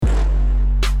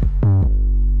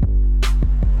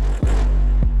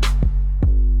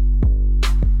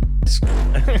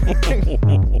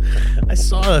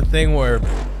saw a thing where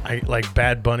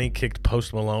Bad Bunny kicked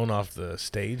Post Malone off the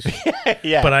stage.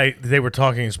 Yeah. But they were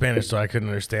talking in Spanish, so I couldn't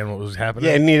understand what was happening.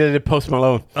 Yeah, neither did Post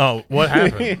Malone. Oh, what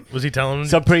happened? Was he telling him?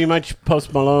 So pretty much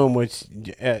Post Malone was,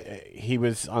 he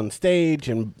was on stage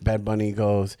and Bad Bunny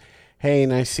goes, hey,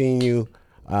 nice seeing you.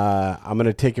 I'm going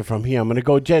to take it from here. I'm going to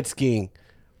go jet skiing.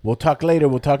 We'll talk later.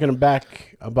 We'll talk in the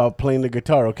back about playing the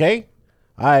guitar, okay?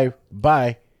 All right,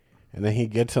 bye. And then he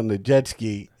gets on the jet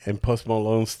ski and Post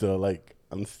Malone's still like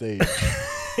on stage.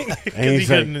 Because he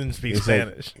couldn't speak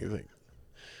Spanish. He's like,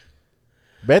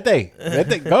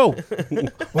 vete, go.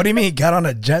 What do you mean he got on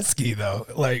a jet ski though?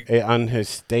 Like On his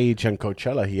stage on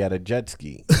Coachella, he had a jet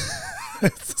ski.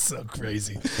 it's so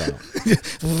crazy. So,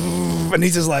 And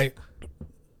he's just like,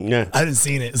 yeah. I didn't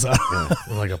see it, so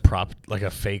Like a prop, like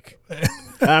a fake.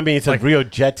 I mean, it's a real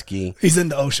jet ski. he's in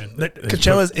the ocean.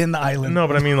 Coachella's in the island. No,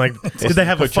 but I mean, like, did they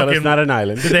have a Coachella's fucking? not an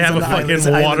island. Did they have a It's an island. fucking It's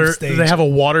an island water? stage. Did they have a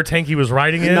water tank he was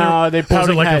riding in? No, they Or was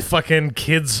probably it like had- a fucking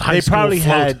kids high They school probably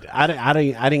float? had.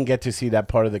 I didn't get to see that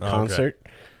part of the concert,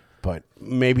 but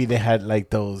maybe they had like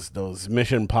those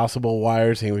Mission Impossible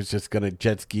wires. And he was just gonna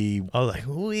jet ski. I was like,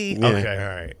 wee. Yeah. Okay,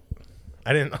 all right.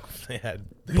 I didn't know if they had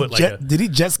put like a. Did he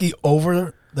jet ski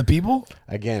over the people?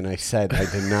 Again, I said I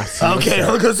did not see. Okay,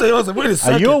 I was gonna say. I was like, wait a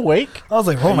second. Are you awake? I was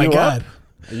like, oh Are my you god,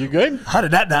 up? Are you good? how did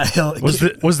that not help? Was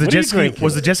the What are jet you ski drinking?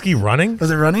 was the jet ski running?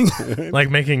 Was it running? Like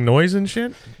making noise and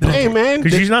shit? Hey man,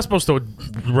 Because you're not supposed to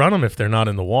run them if they're not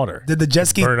in the water. Did the jet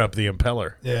ski? Burn up the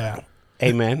impeller? Yeah.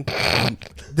 hey man.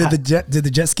 Did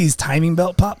the jet ski's timing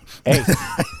belt pop? Hey,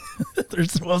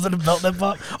 Was it a belt that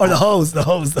popped or the hose? The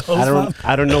hose pop?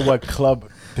 I don't know what club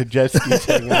the jet skis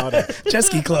hang out at. Jet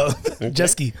ski club. Jet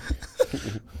ski.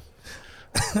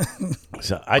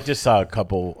 So I just saw a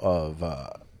couple of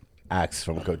acts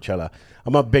from Coachella.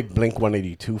 I'm a big Blink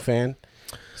 182 fan,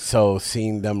 so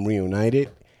seeing them reunited,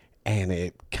 and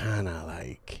it kind of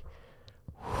like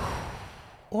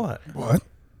What?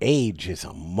 age is a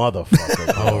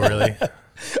motherfucker. Oh, really?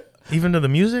 Even to the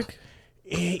music?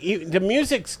 The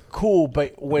music's cool,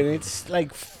 but when it's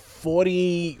like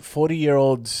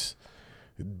 40-year-olds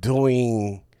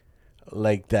doing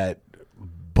like that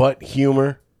butt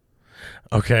humor.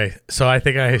 Okay, so I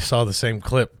think I saw the same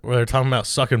clip where they're talking about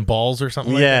sucking balls or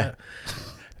something like Yeah. that.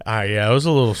 All right, yeah, it was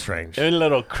a little strange. A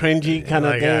little cringy kind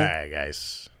of Like, thing. all right,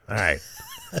 guys. All right.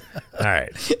 All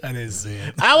right. I didn't see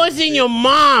it. I was in your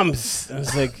mom's. I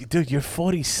was like, dude, you're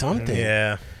 40-something.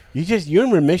 Yeah. You're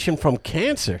in remission from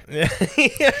cancer.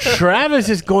 Travis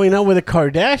is going out with a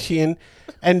Kardashian,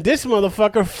 and this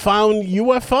motherfucker found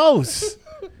UFOs.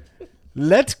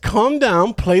 Let's calm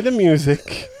down, play the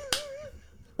music.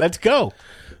 Let's go.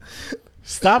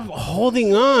 Stop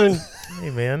holding on,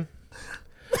 Hey, man.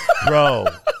 bro.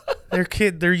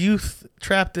 They're youth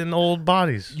trapped in old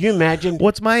bodies. You imagine?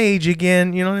 What's my age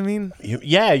again? You know what I mean? You're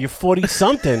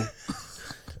 40-something.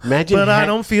 Imagine, But I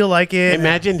don't feel like it.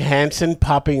 Imagine Hanson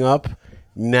popping up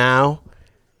now,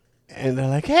 and they're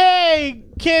like, "Hey,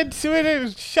 kids,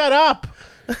 shut up."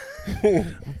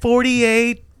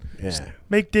 48. Yeah,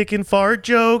 Make dick and fart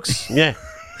jokes. yeah.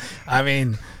 I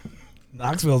mean,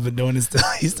 Knoxville's been doing it still.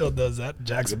 He still does that.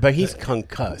 Jackson. But he's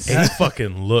concussed. And he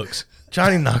fucking looks.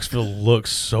 Johnny Knoxville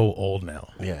looks so old now.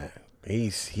 Yeah,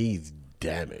 he's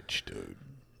damaged, dude.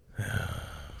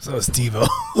 So is Steve-O.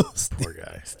 Poor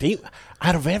guy. Steve,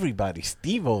 out of everybody,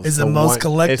 Steve-O Is the most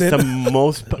collected. Is the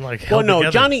most. Like, well, held no,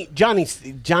 together.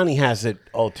 Johnny has it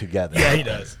all together. Yeah, he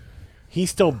does.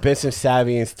 He's still business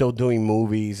savvy and still doing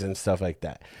movies and stuff like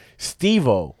that.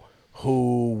 Steve-O,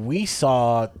 who we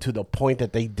saw to the point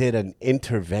that they did an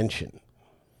intervention.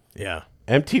 Yeah.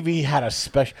 MTV had a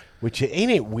special, which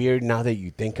ain't it weird now that you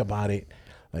think about it?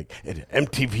 Like an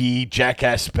MTV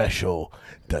Jackass special,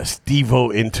 the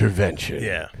Steve-O intervention.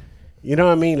 Yeah. You know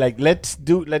what I mean? Like let's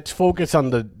focus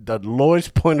on the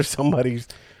lowest point of somebody's,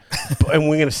 and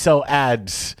we're gonna sell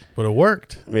ads. But it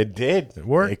worked. It did. It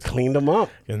worked. It cleaned them up.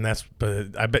 And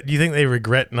but I bet, do you think they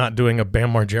regret not doing a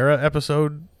Bam Margera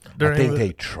episode? I think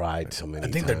they tried so many.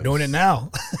 I think times. they're doing it now.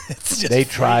 It's just They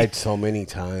free. tried so many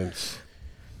times.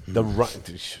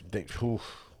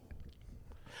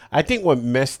 I think what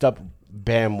messed up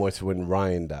Bam was when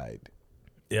Ryan died.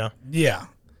 Yeah. Yeah.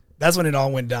 That's when it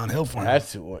all went downhill for him.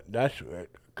 That's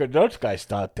because those guys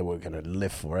thought they were gonna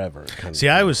live forever. kind of See,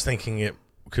 thing. I was thinking it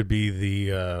could be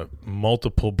the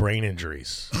multiple brain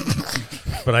injuries.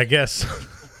 But I guess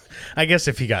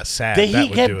if he got sad, Did that he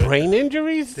would get do it. brain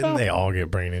injuries? Didn't though? they all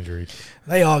get brain injuries?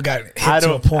 They all got hit I to a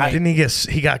don't- point. Didn't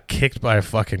he got kicked by a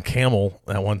fucking camel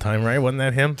at one time, right? Wasn't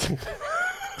that him?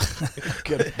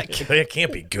 It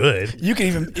can't be good. You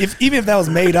can even if that was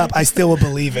made up, I still would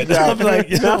believe it. I'll be like,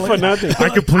 Not for nothing. I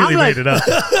completely I'm made it up.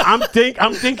 I'm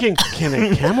thinking, can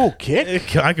a camel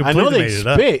kick? I I know completely they made it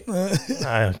up. spit.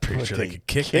 I'm pretty sure they they could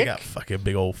kick. They got fucking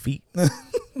big old feet.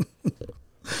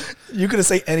 You could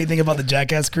say anything about the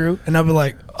Jackass crew, and I'll be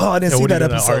like, oh, I didn't see that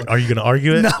episode. Are you going to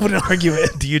argue it? No, I wouldn't argue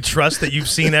it. Do you trust that you've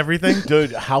seen everything?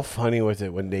 Dude, how funny was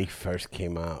it when they first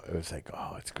came out? It was like,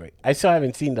 oh, it's great. I still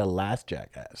haven't seen the last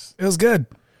Jackass. It was good.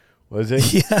 Was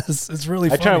it? Yes, it's really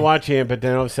I funny. tried watching it, but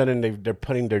then all of a sudden they're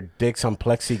putting their dicks on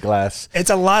plexiglass.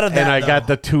 It's a lot of that. And I got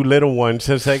the two little ones.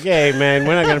 So it's like, hey, man,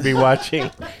 we're not going to be watching.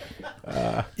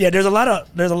 Yeah, there's a lot of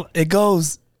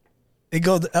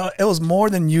it was more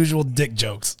than usual dick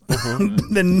jokes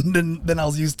than I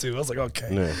was used to. I was like, okay,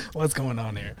 Yeah. what's going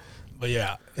on here? But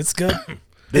yeah, it's good.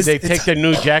 Did they take the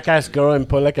new Jackass girl and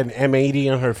put like an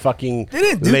M80 on her fucking They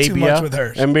didn't do too labia much with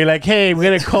her. and be like, hey, we're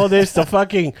going to call this the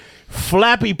fucking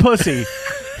flappy pussy.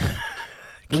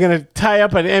 We're going to tie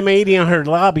up an M80 on her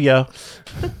labia.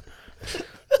 Fuck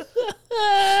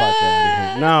out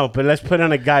of here. No, but let's put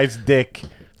on a guy's dick.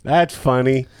 That's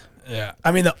funny. Yeah,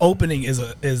 I mean the opening is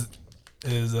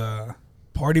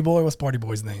Party Boy. What's Party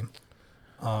Boy's name?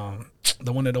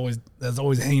 The one that's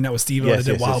always hanging out with Steve that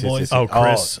did Wild Boys. Oh,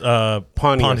 Chris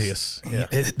Pontius. Yeah.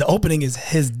 The opening is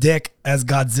his dick as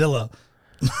Godzilla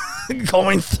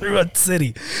going through a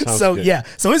city. So good. yeah,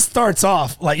 so it starts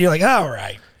off like you're like, all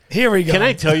right, here we go. Can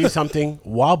I tell you something?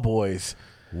 Wild Boys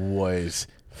was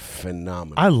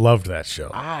phenomenal. I loved that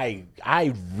show. I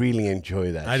really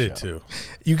enjoy that show. I did too.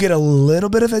 You get a little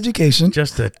bit of education,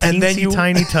 Just a and then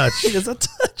tiny touch. just a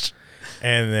touch.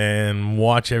 And then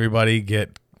watch everybody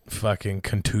get fucking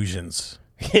contusions.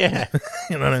 Yeah.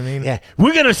 You know what I mean? Yeah.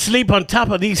 We're going to sleep on top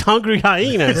of these hungry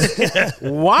hyenas.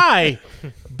 Why?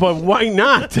 But why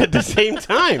not at the same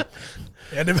time?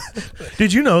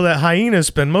 Did you know that hyenas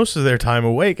spend most of their time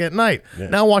awake at night? Yeah.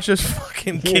 Now watch us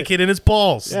fucking kick it in its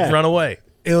balls. Yeah. Run away.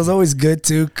 It was always good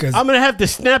too because I'm going to have the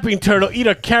snapping turtle eat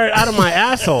a carrot out of my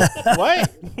asshole.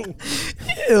 What?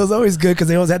 it was always good because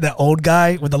they always had that old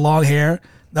guy with the long hair.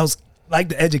 That was like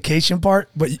the education part.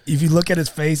 But if you look at his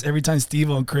face, every time Steve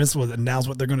and Chris would announce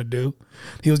what they're going to do,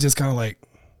 he was just kind of like,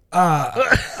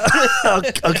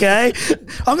 okay,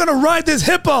 I'm going to ride this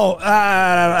hippo.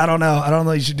 I don't know. I don't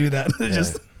know you should do that.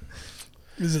 It's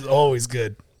just always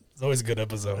good. It's always a good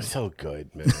episode. So good,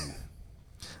 man.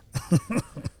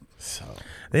 So,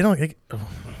 They don't.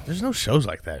 There's no shows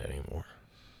like that anymore.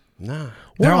 nah. What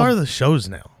They're all- are the shows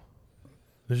now?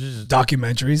 There's just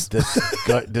Documentaries.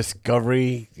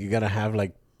 Discovery, you got to have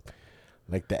like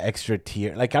the extra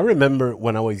tier. Like I remember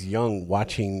when I was young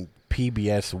watching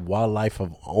PBS Wildlife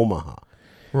of Omaha.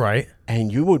 right.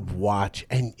 And you would watch,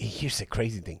 and here's the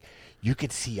crazy thing. You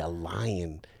could see a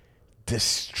lion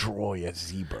destroy a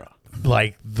zebra.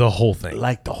 Like the whole thing.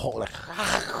 Like the whole, like,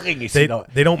 you They don't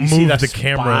you see move the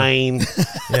camera. spine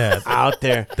Yeah. out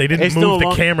there. They didn't It's move no the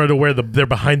long- camera to where they're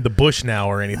behind the bush now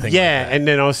or anything. Yeah, like that. and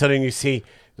then all of a sudden you see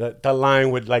the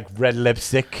lion with like red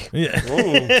lipstick. Yeah.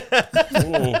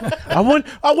 I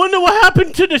wonder what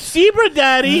happened to the zebra,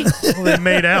 Daddy. Well, they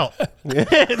made out.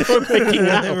 They were making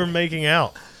out. They were making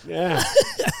out. Yeah.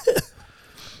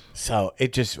 So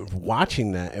it just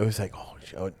watching that, it was like, oh,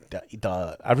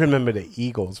 I remember the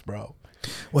Eagles, bro.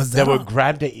 Was They that would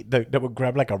grab they would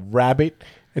grab like a rabbit,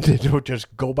 and then they would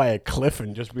just go by a cliff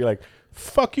and just be like,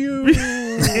 "Fuck you!"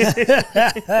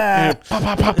 and, pa,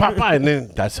 pa, pa, pa, pa, and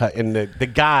then that's how. And the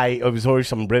guy, it was always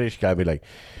some British guy, be like,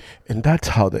 and that's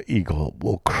how the eagle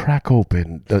will crack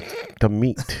open the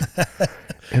meat.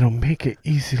 It'll make it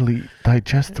easily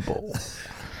digestible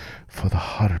for the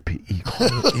harpy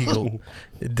eagle.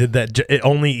 It did that. It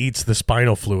only eats the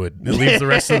spinal fluid. It leaves the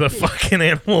rest of the fucking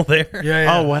animal there.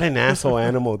 Yeah. Oh, what an asshole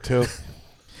animal too.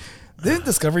 Didn't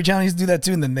Discovery Channel used to do that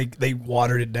too, and then they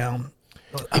watered it down?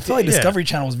 I feel like Yeah. Discovery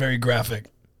Channel was very graphic.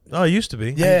 Oh, it used to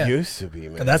be. Yeah. It used to be,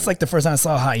 man. And that's like the first time I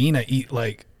saw a hyena eat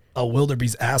like a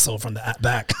wildebeest asshole from the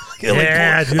back.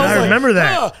 Yeah, dude, I was remember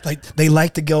that. "Oh," like they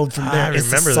like to go from there. It's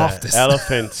the remember that.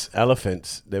 softest.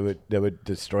 Elephants. They would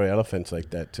destroy elephants like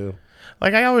that too.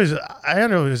 Like I always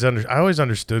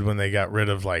understood when they got rid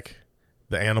of like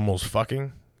the animals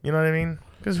fucking. You know what I mean?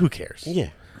 Because who cares? Yeah.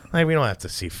 Like we don't have to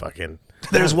see fucking.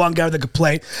 There's one guy that could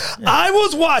play. I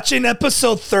was watching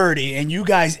episode 30, and you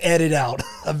guys edit out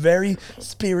a very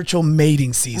spiritual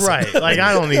mating season. Right. Like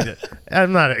I don't need it.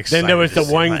 I'm not excited. Then there was the to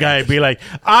see one my guy ass. be like,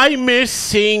 "I miss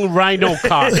seeing rhino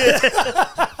cock.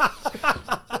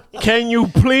 Can you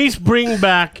please bring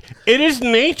back? It is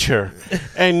nature,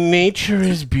 and nature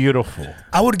is beautiful."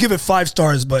 I would give it 5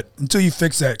 stars, but until you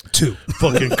fix that, 2.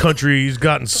 Fucking country's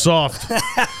gotten soft.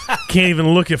 Can't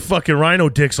even look at fucking rhino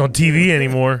dicks on TV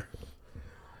anymore.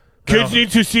 Kids need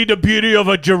to see the beauty of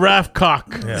a giraffe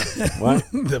cock. Yeah.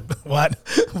 What?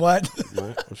 What?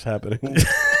 What's happening?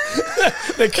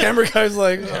 The camera guy's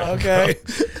like, okay.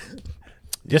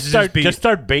 Just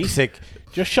start basic.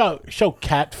 Just show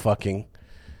cat fucking.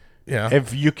 Yeah.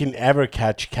 If you can ever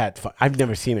catch cat fuck. I've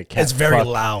never seen a cat It's very fuck.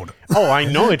 loud. Oh, I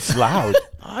know it's loud.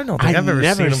 I don't think I've ever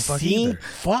seen them fuck either.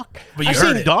 fuck. But you I've heard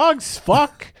seen it. dogs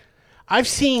fuck. I've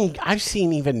seen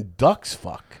even ducks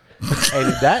fuck.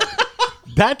 And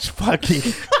that's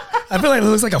fucking I feel like it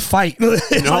looks like a fight.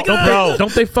 It's No, like, bro.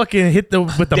 Don't they fucking hit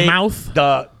with the mouth?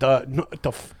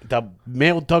 The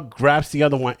male duck grabs the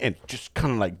other one and just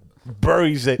kind of like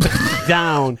buries it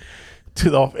down to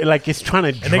the like it's trying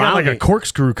to drown And they got like a it.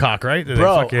 corkscrew cock, right? They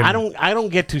Bro, fucking- I don't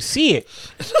get to see it,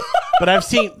 but I've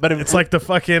seen. But It's like the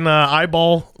fucking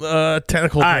eyeball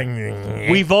tentacle all right,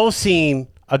 thing. we've all seen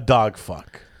a dog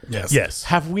fuck. yes. Yes.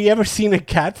 Have we ever seen a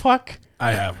cat fuck?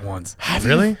 I have once. Have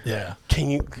Really? You? Yeah. Can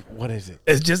you? What is it?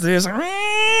 It's just there's they're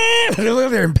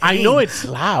in pain. I know it's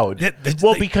loud.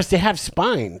 Well, because they have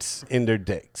spines in their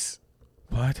dicks.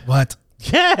 What?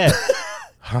 Yeah.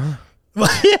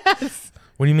 Yes.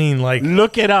 What do you mean? Like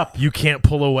Look it up. you can't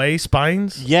pull away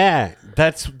spines? Yeah,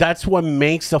 that's what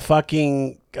makes the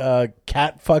fucking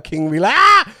cat fucking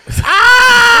relax.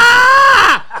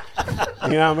 Ah!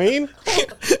 You know what I mean?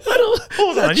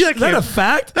 Hold on. Is that a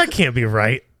fact? That can't be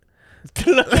right.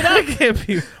 That can't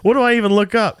be. What do I even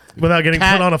look up without getting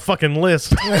Cat- put on a fucking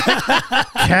list?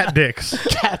 Cat dicks.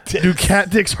 Cat dicks. Do cat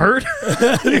dicks hurt?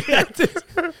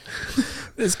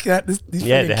 These Yeah, fucking they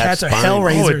have cats are spines.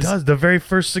 hellraisers. Oh, it does. The very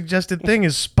first suggested thing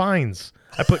is spines.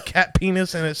 I put cat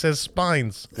penis and it says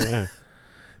spines. Yeah.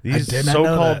 These did not know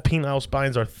so-called that. penile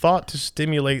spines are thought to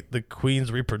stimulate the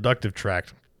queen's reproductive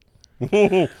tract.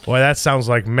 Boy, that sounds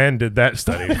like men did that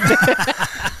study.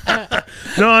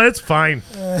 No, it's fine.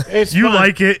 It's You fun.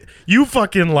 like it. You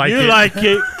fucking like it. You like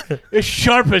it. It's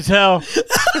sharp as hell.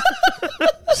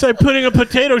 It's like putting a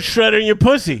potato shredder in your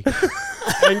pussy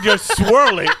and just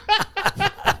swirl it.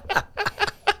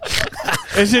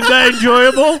 Isn't that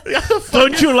enjoyable?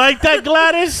 Don't you like that,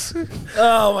 Gladys?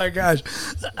 Oh my gosh.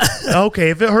 Okay,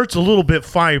 if it hurts a little bit,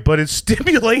 fine, but it's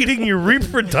stimulating your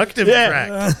reproductive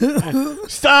Yeah. tract.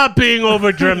 Stop being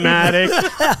over dramatic.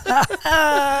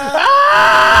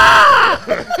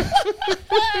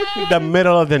 The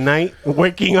middle of the night,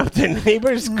 waking up the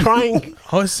neighbors crying.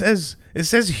 Oh, it says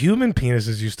human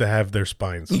penises used to have their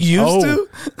spines. Used Oh. to?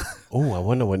 Oh, I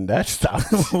wonder when that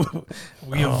stops.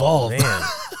 We evolved. Man.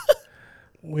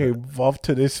 We evolved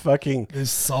to this fucking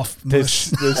This soft mush.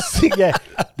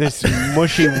 this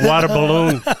mushy water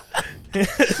balloon.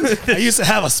 I used to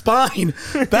have a spine.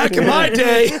 Back in my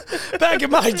day,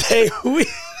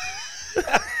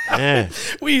 Yeah.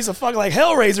 we used to fuck like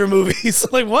Hellraiser movies.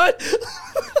 Like what?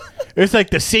 It's like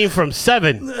the scene from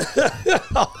Seven.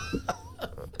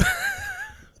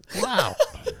 Wow.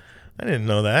 I didn't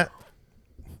know that.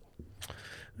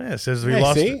 Yeah, it says we Hey,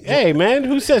 lost. see? Hey, man,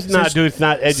 who says not, dude? It's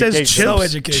not It says education. So chimps,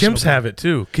 educational. chimps have it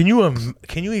too. Can you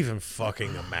even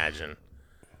fucking imagine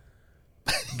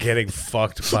getting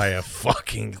fucked by a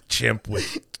fucking chimp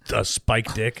with a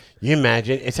spike dick? You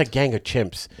imagine? It's a gang of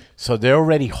chimps, so they're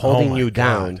already holding my you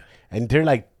down, God.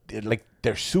 and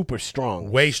they're super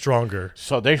strong. Way stronger.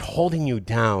 So they're holding you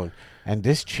down, and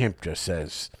this chimp just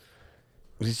says,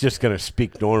 he's just gonna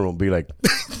speak normal and be like,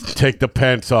 "Take the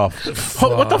pants off."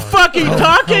 What the fuck are you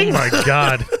talking? Oh my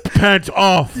God. Pants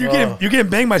off. You're getting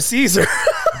banged by Caesar.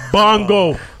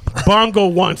 Bongo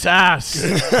wants ass.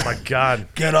 Oh my God.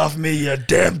 Get off me, you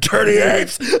damn dirty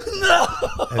apes. No.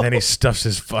 And then he stuffs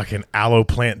his fucking aloe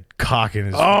plant cock in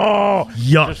his Oh,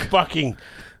 yuck.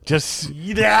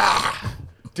 yeah,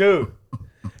 dude.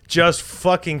 Just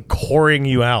fucking coring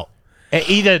you out. It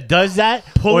either does that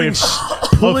Pulling,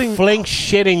 or fling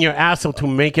shit in your asshole to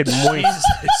make it moist.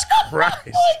 Jesus Christ.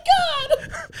 Oh my God.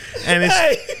 And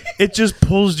it just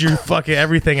pulls your fucking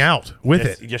everything out with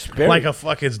Yes, it. your spirit. Like a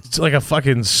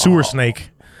fucking sewer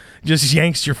snake. Just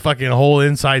yanks your fucking whole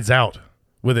insides out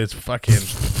with its fucking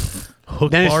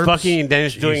hook Then barbs.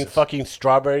 it's doing Jesus. fucking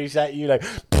strawberries at you, like.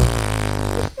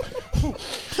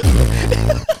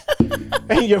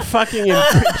 And you're fucking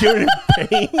you're in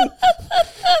pain.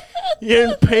 You're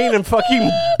in pain, and fucking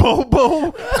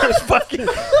Bobo is fucking.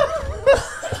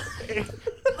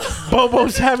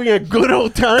 Bobo's having a good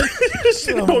old time.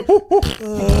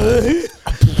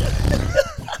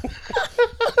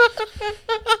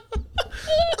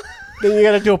 Then you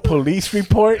gotta do a police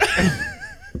report.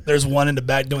 There's one in the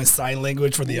back doing sign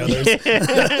language for the others.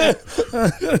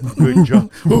 Good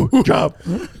job. Good job.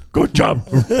 Good job.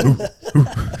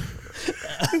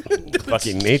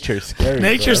 Fucking nature's scary.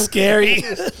 Nature's scary.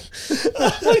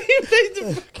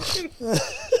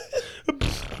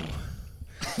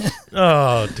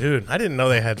 Oh, dude, I didn't know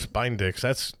they had spine dicks.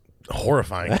 That's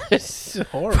horrifying. It's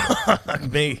horrible. Fuck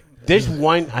me. There's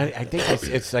one. I think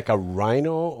it's like a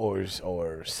rhino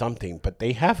or something, but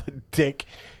they have a dick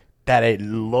that it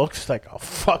looks like a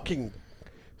fucking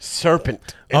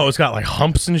serpent. Oh, it's got like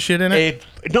humps and shit in it.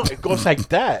 It goes like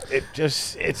that.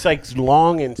 It's like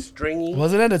long and stringy.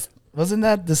 Wasn't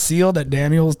that the seal that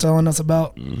Daniel was telling us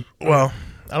about? Well,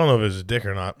 I don't know if it was a dick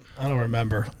or not. I don't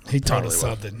remember. He taught us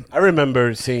Probably something. I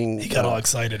remember seeing. He got all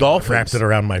excited. Dolphins Wrapped it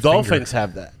around my Dolphins finger.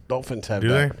 have that. Dolphins have Do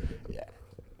that. they? Yeah.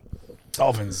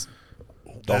 Dolphins.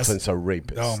 Dolphins are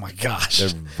rapists. Oh my gosh. They're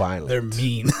violent. They're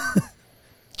mean.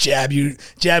 jab you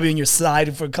in your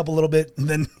side for a couple little bit, and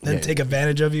then take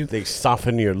advantage of you. They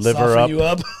soften your liver Soften up. you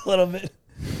up a little bit.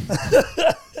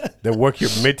 They work your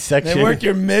midsection. They work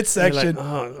your You're midsection. like,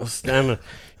 oh, stamina.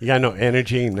 You got no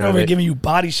energy. Now Over giving you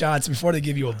body shots before they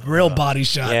give you a real body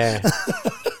shot. yeah.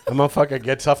 The motherfucker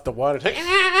gets off the water. Like,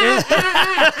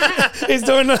 He's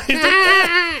doing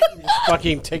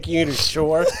fucking taking you to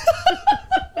shore.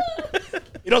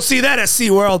 You don't see that at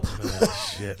SeaWorld.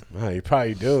 Oh, shit. Oh, you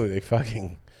probably do.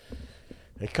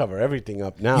 They cover everything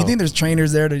up now. You think there's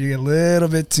trainers there that you get a little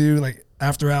bit too, like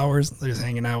after hours? They're just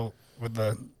hanging out with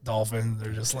the dolphin.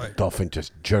 They're just like dolphin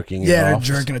just jerking it they're off?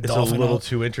 jerking a It's dolphin. a little off.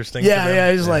 too interesting. Yeah, for them. yeah.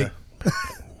 It's like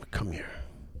Come here.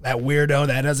 that weirdo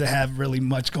that doesn't have really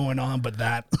much going on, but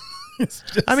that. It's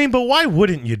just, I mean, but why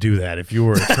wouldn't you do that if you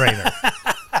were a trainer?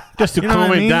 Just to You know calm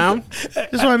what I it mean? down.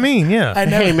 That's what I mean. Yeah.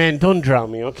 Hey, man, don't drown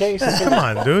me, okay? Come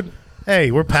on, dude. Hey,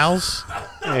 we're pals.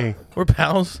 Hey, We're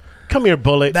pals. come here,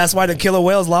 bullet. that's why the killer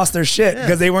whales lost their shit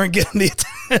because they weren't getting the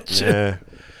attention. Yeah.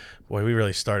 Boy, we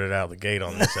really started out the gate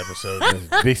on this episode.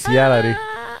 Bestiality.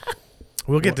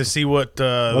 We'll get to see what.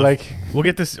 like- we'll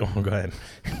get this. Oh, go ahead.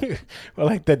 Well,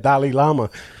 like the Dalai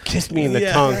Lama. Kiss me in the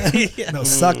tongue. No,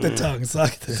 suck the tongue.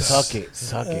 Suck the tongue. Suck it.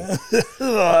 Suck it.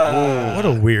 What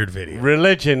a weird video.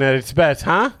 Religion at its best,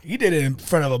 huh? He did it in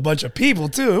front of a bunch of people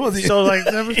too. It wasn't. So like,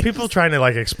 there was people trying to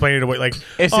like explain it away. Like,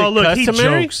 Is oh it look,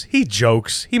 customary? he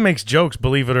jokes. He makes jokes.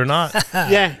 Believe it or not.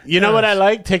 Yeah. You know what I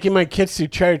like? Taking my kids to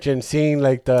church and seeing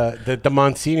like the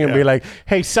Monsignor and be like,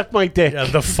 hey, suck my dick. Yeah,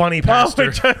 the funny Oh,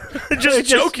 pastor. we're just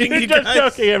joking, you just guys.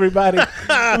 joking, everybody.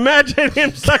 Imagine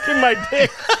him sucking my dick.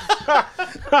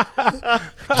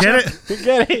 Get it? You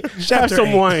get it? Have Chapter some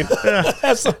 8. wine.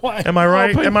 That's the why. Am I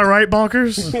right? but- Am I right,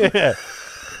 bonkers? Yeah.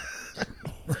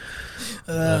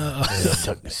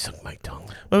 Suck my tongue.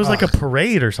 It was like a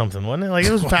parade or something, wasn't it? Like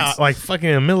it was about, like fucking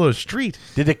in the middle of the street.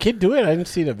 Did the kid do it? I didn't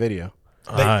see the video.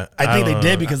 I think they don't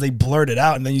did know. because they blurred it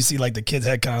out, and then you see like the kid's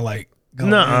head kind of like. Going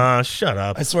in. Nuh-uh, shut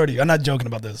up. I swear to you, I'm not joking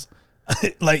about this.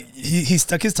 Like he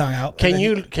stuck his tongue out. Can and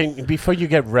you before you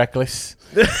get reckless?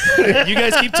 then you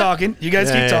guys keep talking. You guys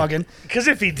Yeah. keep talking. Because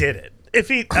if he did it, if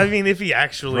he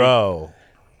actually, Bro.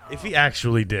 if he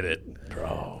actually did it,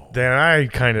 bro, then I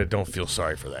kind of don't feel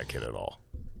sorry for that kid at all.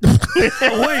 Wait,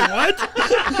 what?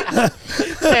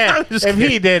 Yeah, if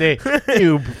he did it,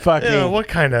 you fucking Yeah, what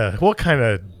kind of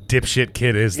dipshit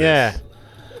kid is this? yeah.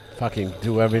 Fucking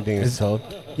do everything it's told.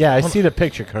 Yeah, I see the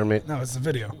picture, Kermit. No, it's a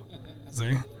video.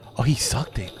 See? Oh, he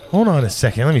sucked it. Hold on a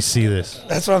second, let me see this.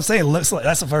 That's what I'm saying. Looks like,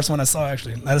 that's the first one I saw.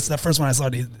 Actually, that's the first one I saw.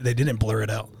 They didn't blur it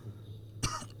out.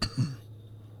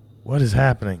 What is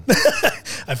happening?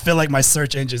 I feel like my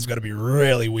search engine's gonna be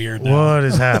really weird now. What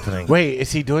is happening? Wait,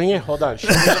 is he doing it? Hold on. Show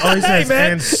me, Oh, he says,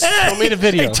 man. and show me the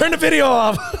video. Hey, turn the video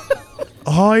off.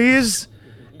 oh, he is.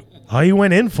 Oh, he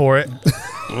went in for it.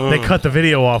 They cut the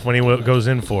video off when he goes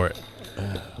in for it.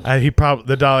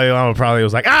 The Dalai Lama probably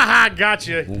was like, "Aha,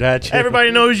 gotcha! Gotcha. Everybody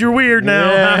knows you're weird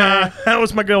now. Yeah. Haha. That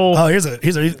was my goal." Oh, here's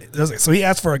a. So he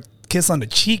asked for a kiss on the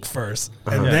cheek first,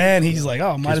 and then he's like,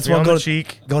 "Oh, might Kiss as me well on go the to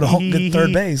cheek. go to home, get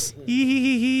third base."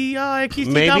 I kiss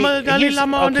the Maybe Dalai he's-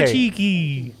 Lama on the okay.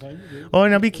 cheeky. Oh,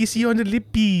 and I'll be kissing you on the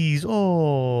lippies.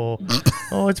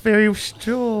 Oh, it's very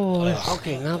strong.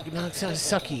 Okay, now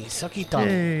sucky tongue.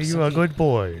 Hey, you're a good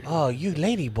boy. Oh, you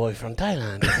lady boy from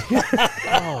Thailand.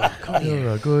 Oh, come here.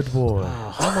 You're a good boy. Oh,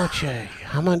 how much?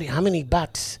 How many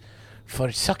bats for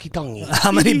sucky tongue?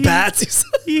 How many bats?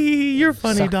 You're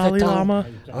funny, Suck the Dalai tongue. Lama.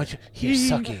 I want you. Here,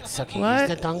 suck it. Suck it. What? Use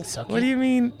the tongue. Suck it. What do you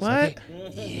mean? What?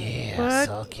 Yeah, What?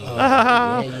 suck it. Oh,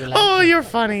 Yeah, you like oh, it. you're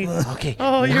funny. Okay.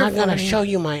 Oh, now you're I'm gonna funny. show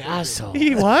you my asshole.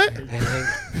 What?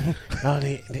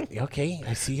 Okay,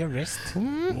 I see your wrist.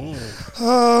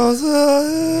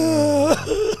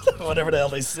 Whatever the hell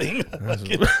they sing.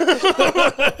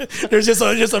 There's just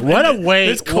a What a way!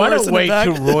 there's What chorus a in the way back.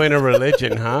 to ruin a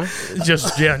religion, huh?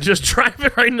 Just drive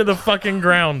it right into the fucking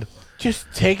ground. Just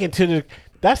take it to the.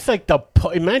 That's like the.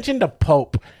 Imagine the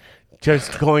Pope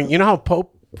just going. You know how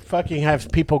Pope fucking has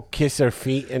people kiss their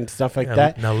feet and stuff like Yeah,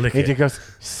 that. now lick and it. he goes,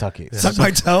 suck it. Suck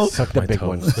my toe. Suck the my big toes.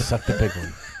 one. Suck the big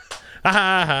one.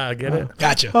 Get it?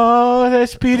 Gotcha. Oh, the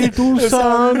Espíritu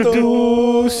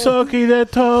Santo, sucky the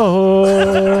toe.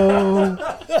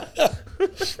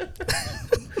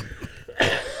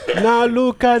 Now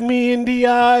look at me in the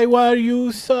eye while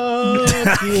you suck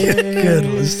it.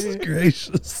 Goodness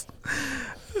gracious.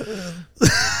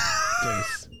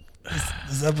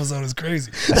 This episode is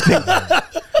crazy.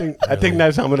 I think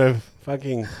that's how I'm gonna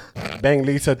fucking bang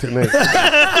Lisa tonight.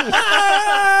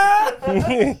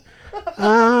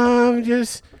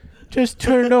 Just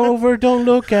turn over. Don't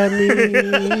look at me.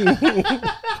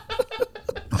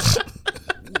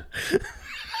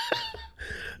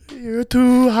 You're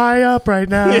too high up right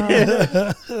now.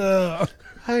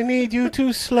 I need you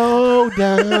to slow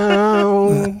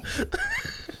down.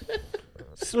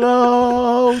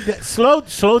 Slow down.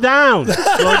 Slow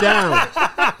down.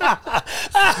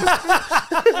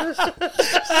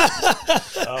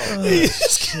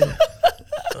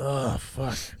 Oh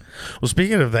fuck. Well,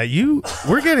 speaking of that,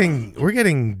 we're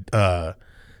getting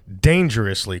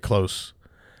dangerously close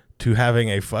to having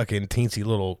a fucking teensy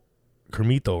little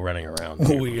Kermito running around.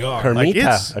 here. We are. Kermit. Like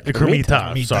it's A a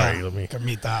Kermita. Kermita. Sorry, let me.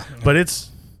 Kermita. But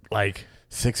it's like,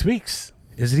 6 weeks.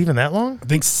 is it even that long? I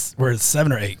think we're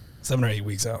 7 or 8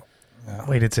 weeks out.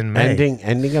 Wait, it's in May.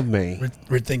 Ending of May.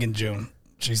 We're thinking June.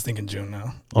 She's thinking June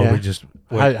now. Oh, Yeah. we just.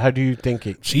 How do you think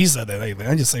it? She said that.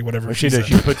 I just say whatever What she she does?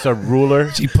 said. She puts a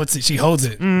ruler. She puts it. She holds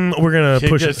it. We're gonna She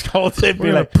push just it. holds it. We're Be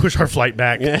gonna like, push our flight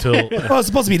back till. Well, it's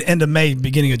supposed to be the end of May,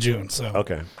 beginning of June. So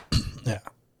okay. yeah,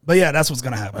 but yeah, that's what's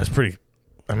gonna happen. That's pretty.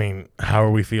 I mean, how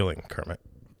are we feeling, Kermit?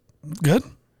 Good,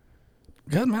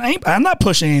 man. I'm not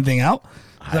pushing anything out.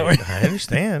 I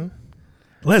understand.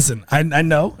 Listen, I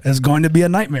know it's going to be a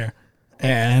nightmare,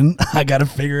 and I got to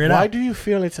figure it Why out. do you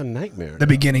feel it's a nightmare? The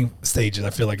beginning stages, I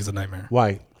feel like it's a nightmare.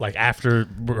 Why? Like after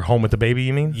we're home with the baby,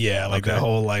 you mean? Yeah, like that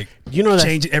whole like You know that-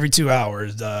 change it every 2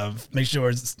 hours. Make sure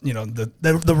it's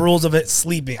the rules of it.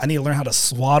 Sleeping. I need to learn how to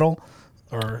swaddle,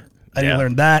 or I need Yeah. to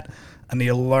learn that. I need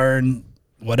to learn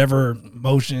whatever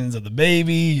motions of the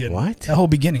baby. And What? the whole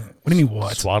beginning? What do you mean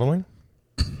what? Swaddling?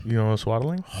 You know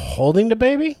swaddling? Holding the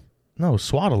baby? No,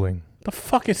 swaddling. The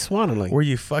fuck is swaddling? Where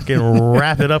you fucking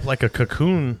wrap it up like a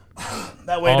cocoon,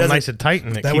 That way, it all doesn't- nice and tight,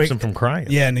 and it that keeps way- them from crying.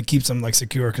 Yeah, and it keeps them like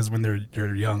secure because when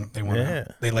they're young, they want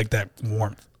they like that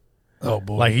warmth. Oh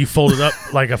boy, Like you fold it up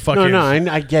like a fucking. No,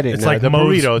 I get it. It's now. like the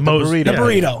Moe's, burrito. Moe's, The burrito. yeah, The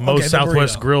burrito. Moe's Okay, the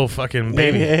Southwest burrito. Grill fucking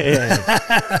baby.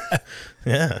 Yeah.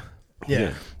 Yeah.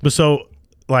 yeah. But so,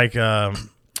 like,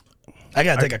 I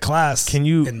gotta take a class. Can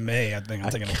you- in May? I think I'm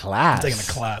taking class? I'm taking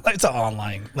a class. Like, it's an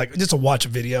online, like just to watch a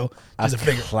video. Just to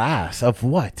figure. Class of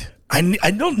what? I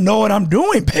don't know what I'm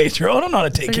doing, Pedro. I don't know how to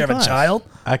take Take care a of a class. child.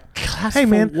 A class hey for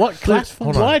man, what? Class for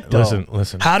hold on. what, though?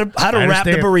 Listen. How to I wrap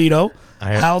the understand. burrito.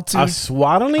 I- How to? A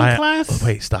swaddling class?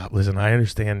 Wait, stop. Listen, I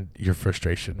understand your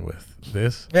frustration with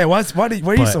this. Yeah, why are you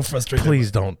but so frustrated?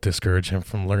 Please don't discourage him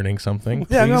from learning something.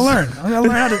 Yeah, I'm gonna please. learn. I'm gonna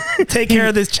learn how to take care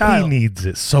of this He child. needs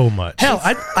it so much. Hell,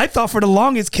 I thought for the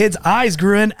longest kids' eyes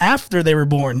grew in after they were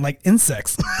born, like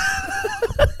insects.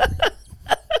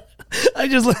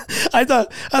 I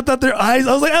thought their eyes.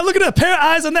 I was like, look at a pair of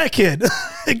eyes on that kid.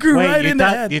 It grew right in the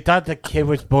head. You thought the kid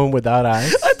was born without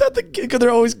eyes? I thought the kid, because they're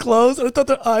always closed, and I thought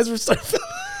their eyes were starting.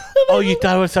 Oh, you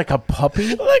thought it was like a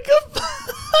puppy? like a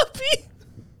puppy.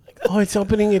 Oh, it's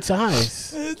opening its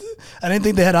eyes. I didn't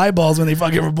think they had eyeballs when they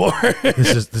fucking were born.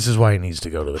 This is why he needs to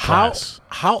go to the class.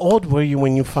 How old were you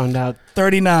when you found out?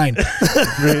 39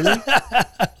 Really?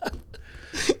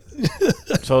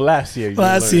 So last year.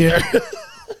 last learned. year.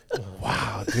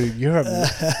 Wow, dude,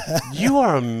 you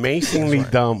are amazingly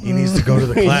dumb. He needs to go to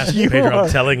the class, You Pedro. are- I'm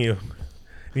telling you.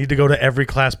 You need to go to every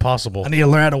class possible. I need to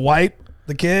learn how to wipe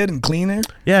the kid and clean her.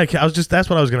 Yeah, that's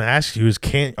what I was going to ask you is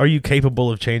are you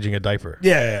capable of changing a diaper?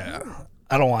 Yeah.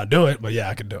 I don't want to do it, but yeah,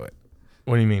 I can do it.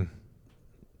 What do you mean?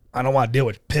 I don't want to deal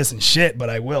with piss and shit, but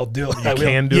I will do it. I will.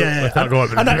 can do it without going-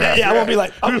 I'm not, I won't be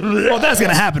like, well, that's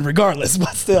gonna happen regardless.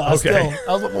 But still, I was Okay.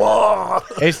 like, whoa.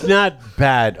 It's not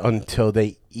bad until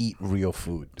they eat real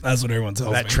food. That's what everyone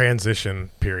tells That me. transition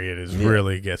period is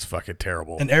really gets fucking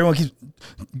terrible. And everyone keeps,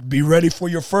 be ready for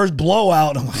your first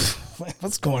blowout. I'm like,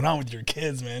 what's going on with your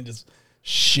kids, man? Just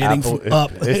shitting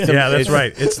up. Yeah, that's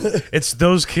right. It's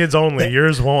those kids only.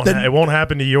 Yours won't. It won't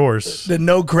happen to yours. The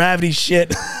no gravity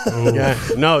shit. Yeah,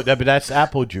 no, but that's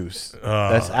apple juice.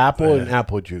 That's apple and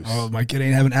apple juice. Oh, my kid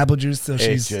ain't having apple juice till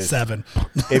she's just- 7.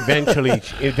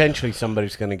 Eventually,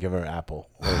 somebody's gonna give her apple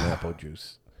or an apple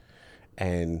juice,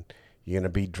 and you're gonna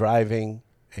be driving,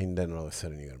 and then all of a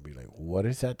sudden you're gonna be like, "What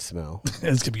is that smell?"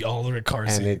 It's gonna be all over the car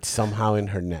And seat. it's somehow in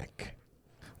her neck.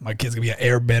 My kid's gonna be an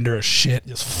airbender of shit,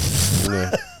 just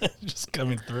Yeah. just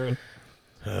coming through.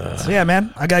 So yeah,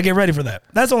 man, I gotta get ready for that.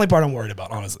 That's the only part I'm worried about,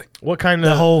 honestly. What kind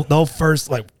The of whole first,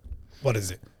 like, what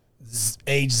is it?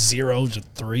 Age 0 to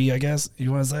 3, I guess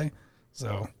you want to say.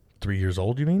 So 3 years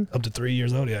old? You mean? up to 3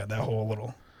 years old, yeah. That whole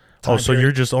little. Oh, time so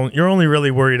period. you're only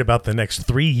really worried about the next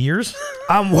 3 years?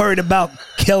 I'm worried about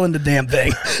killing the damn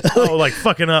thing. Oh, like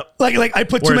fucking up. Like I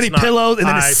put too Where many it's not- pillows and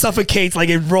then it I- suffocates, like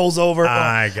it rolls over.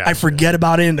 I Or gotcha. I forget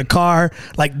about it in the car,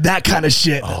 like that kind of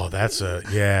shit. Oh, that's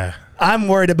yeah. I'm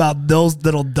worried about those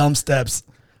little dumb steps,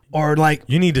 or like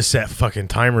You need to set fucking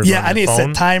timers. yeah, on I your need to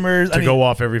phone set timers. to go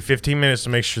off every 15 minutes to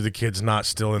make sure the kid's not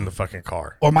still in the fucking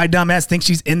car. Or my dumb ass thinks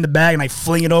she's in the bag and I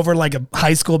fling it over like a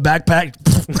high school backpack.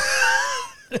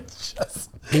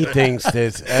 He thinks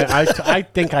this. I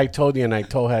think I told you, and I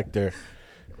told Hector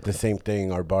the same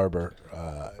thing. Our barber,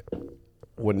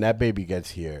 when that baby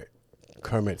gets here,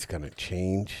 Kermit's gonna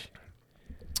change,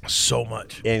 So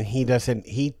much. and he doesn't.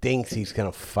 He thinks he's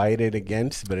gonna fight it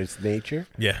against, but it's nature.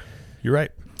 Yeah, you're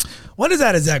right. What does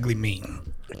that exactly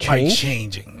mean? By Change?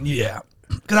 changing, yeah.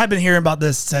 Because I've been hearing about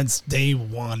this since day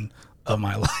one of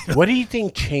my life. What do you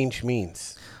think change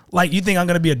means? Like, you think I'm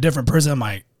gonna be a different person?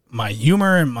 My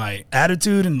humor and my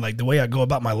attitude and like the way I go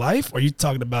about my life? Or are you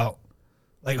talking about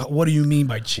like what do you mean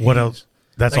by change? What else?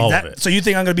 That's Like all that, of it. So you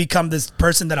think I'm gonna become this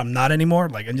person that I'm not anymore?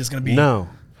 Like I'm just gonna be No,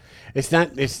 it's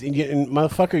not.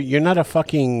 Motherfucker.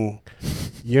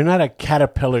 You're not a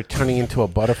caterpillar turning into a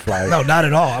butterfly. No, not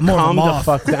at all. I'm more Calm of a the moth.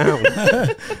 fuck down.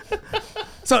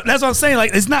 So that's what I'm saying.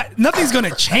 Like, it's nothing's going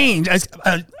to change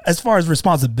as far as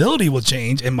responsibility will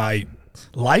change and my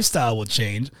lifestyle will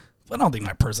change. But I don't think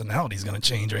my personality is going to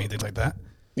change or anything like that.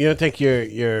 You don't think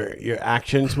your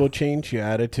actions will change, your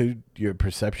attitude, your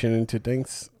perception into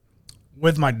things?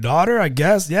 With my daughter, I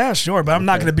guess, yeah, sure. But I'm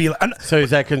not going to be. So is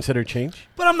that considered change?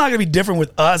 But I'm not going to be different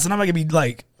with us, and I'm not going to be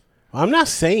like. I'm not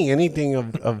saying anything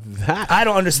of that. I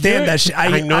don't understand that shit.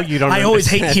 I know you don't I always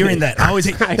hate understand hearing it. that. I always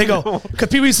hate. I They go know. because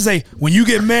people used to say, "When you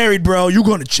get married, bro, you're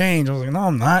going to change." I was like, "No,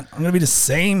 I'm not. I'm going to be the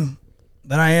same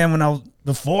that I am when I was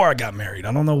before I got married.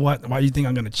 I don't know why you think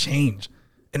I'm going to change."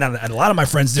 And a lot of my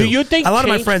friends do. Do you think a lot of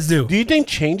my change- friends do? Do you think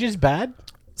change is bad?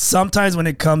 Sometimes when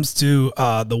it comes to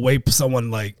the way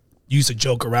someone like used to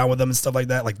joke around with them and stuff like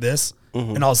that, like this,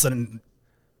 and all of a sudden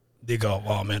they go,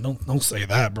 "Oh man, don't say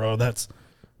that, bro. That's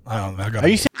I don't know. I got." Are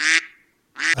you saying?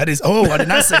 That is. Oh, I did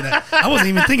not say that. I wasn't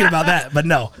even thinking about that. But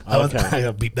no, I Okay.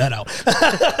 gotta beep that out.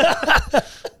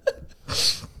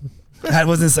 I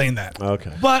wasn't saying that.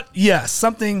 Okay. But yeah,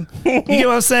 something. You get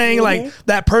what I'm saying? Like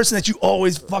that person that you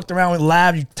always fucked around with,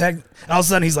 laugh, you text, and all of a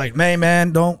sudden he's like,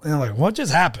 man, don't." And I'm like, what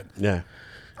just happened? Yeah.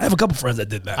 I have a couple friends that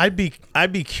did that. I'd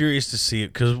be curious to see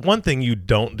it because one thing you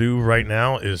don't do right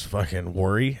now is fucking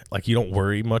worry. Like you don't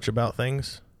worry much about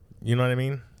things. You know what I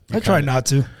mean? I try not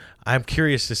to. I'm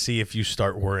curious to see if you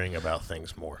start worrying about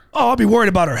things more. Oh, I'll be worried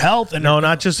about her health and No,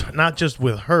 not just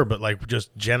with her, but like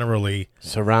just generally.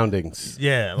 Surroundings.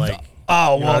 Yeah, like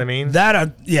Oh, you know well, what I mean?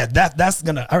 That's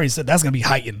gonna. I already said that's gonna be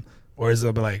heightened. Or is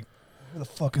it be like, where the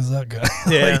fuck is that guy?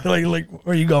 Yeah. like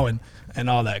where are you going and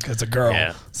all that? Because it's a girl.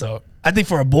 Yeah. So I think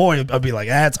for a boy, I'd be like,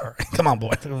 it's all right. Come on,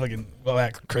 boy, fucking go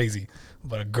act crazy.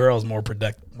 But a girl's more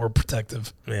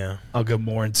protective. Yeah. I'll go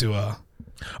more into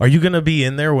Are you gonna be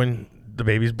in there when the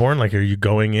baby's born? Like, are you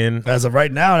going in? as of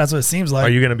right now, that's what it seems like. Are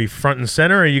you gonna be front and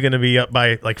center? Or are you gonna be up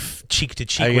by like cheek to Are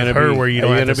cheek you with gonna her be- where you are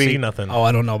don't you have to gonna be- see nothing? Oh,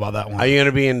 I don't know about that one. Are you going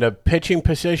to be in the pitching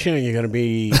position, or you're going to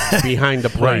be behind the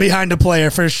plate? Behind the player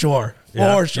for sure.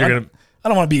 Yeah, For sure. you're gonna- I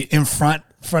don't want to be in front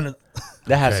of.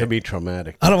 That has Okay. to be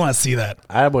traumatic. I don't want to see that.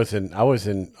 I wasn't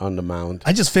on the mound.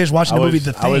 I just finished watching the movie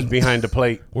The Thing. I was behind the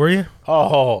plate. Were you?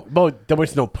 Oh, but there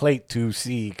was no plate to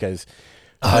see because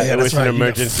yeah, it was that's right. an You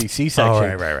emergency C-section.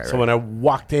 Oh, right. So when I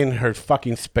walked in, her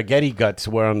fucking spaghetti guts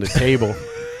were on the table.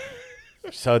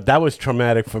 So that was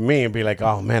traumatic for me, and be like,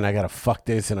 oh man, I gotta fuck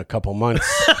this in a couple months.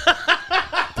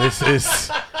 This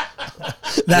is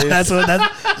That's what.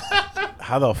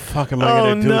 how the fuck am I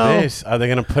going to do this? Are they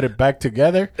going to put it back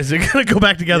together? Is it going to go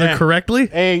back together correctly?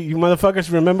 Hey, you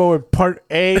motherfuckers remember where part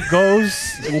A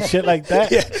goes and shit like that?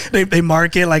 Yeah. They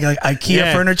mark it like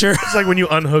IKEA furniture. It's like when you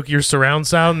unhook your surround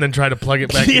sound and then try to plug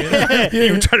it back in.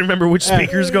 You try to remember which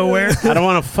speakers go where. I don't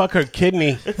want to fuck her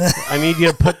kidney. I need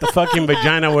you to put the fucking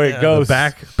vagina where it goes.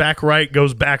 The back right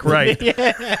goes back right.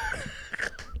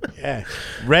 Yeah.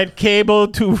 Red cable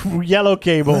to yellow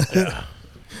cable.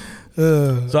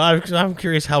 So I'm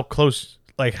curious how close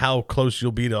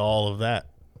you'll be to all of that.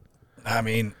 I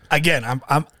mean, again,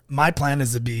 I'm my plan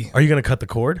is to be. Are you going to cut the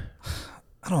cord?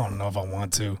 I don't know if I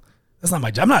want to. That's not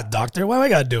my job. I'm not a doctor. Why do I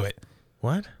got to do it?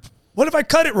 What? What if I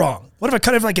cut it wrong? What if I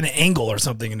cut it like an angle or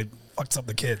something and it fucks up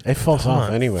the kid? It falls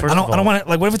off anyway. I don't want it.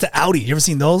 Like, what if it's an Audi? You ever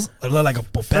seen those? They look like a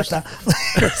popeta.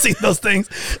 You ever seen those things?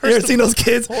 You ever seen those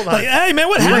kids? Like, hey man,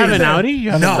 what You happened? have an Audi?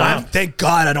 No, thank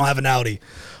God I don't have an Audi.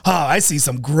 Oh, I see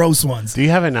some gross ones. Do you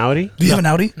have an Audi? Do you have an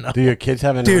Audi? No. Do your kids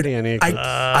have an Audi? Any kids? I'm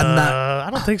not. I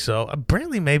don't think so.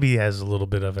 Brantley maybe has a little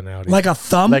bit of an Audi. Like a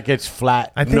thumb? Like it's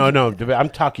flat. I think- No. I'm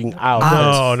talking out.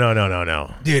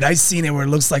 No. Dude, I seen it where it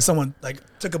looks like someone like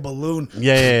took a balloon.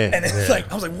 Yeah. And it's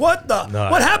like, I was like, what the?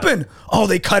 What happened? Oh,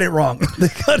 they cut it wrong. They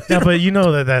cut it Yeah, wrong. but you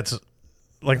know that's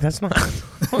not.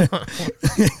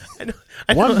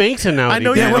 What makes an Audi? I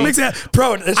know. Yeah, you what know- makes that?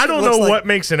 Bro, that I shit don't looks know like- what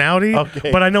makes an Audi,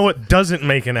 Okay. but I know what doesn't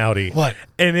make an Audi. What?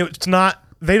 And it's not.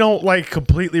 They don't like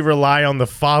completely rely on the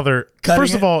father. Cutting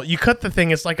First of it? all, you cut the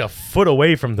thing; it's like a foot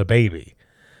away from the baby,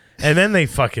 and then they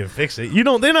fucking fix it. You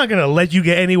don't. They're not gonna let you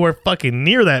get anywhere fucking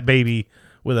near that baby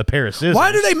with a pair of scissors.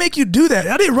 Why do they make you do that?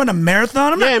 I didn't run a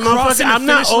marathon. I'm not crossing the I'm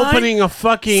not finish line. opening a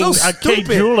fucking So a K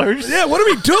stupid. Jewelers. Yeah, what are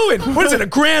we doing? What is it, a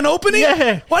grand opening?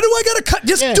 Yeah. Why do I gotta cut?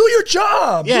 Just Yeah. do your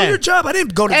job. Yeah. Do your job. I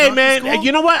didn't go to Hey doctor man, school.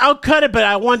 you know what? I'll cut it, but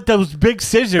I want those big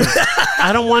scissors.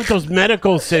 I don't want those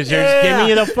medical scissors. Yeah. Give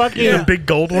me the fucking. the big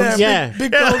gold ones? Yeah.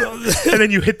 Big Yeah. gold. And then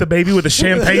you hit the baby with a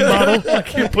champagne bottle,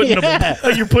 like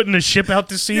you're putting a ship out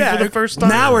to sea Yeah, for the first time.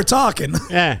 Now we're talking.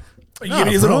 Yeah. You give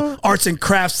me these little arts and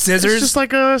crafts scissors. It's just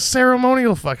like a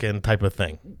ceremonial fucking type of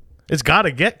thing. It's got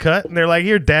to get cut, and they're like,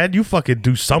 "Here, Dad, you fucking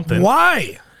do something."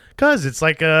 Why? Because it's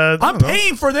like I'm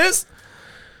paying for this.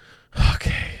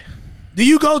 Okay. Do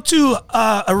you go to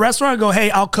a restaurant and go, hey,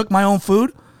 I'll cook my own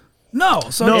food? No.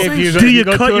 So No, I'm if saying- you do you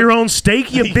go cut to a- your own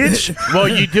steak, you bitch? Well,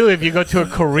 you do if you go to a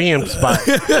Korean spot.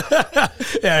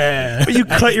 yeah. You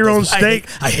cut your own steak.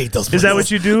 I hate those. Is that places.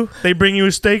 what you do? They bring you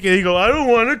a steak, and you go, "I don't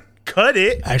want to cut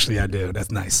it." Actually, I do.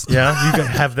 That's nice. Yeah, you can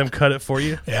have them cut it for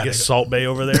you. Yeah, Get they- Salt Bay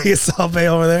over there. Get Salve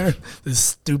over there. This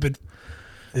stupid,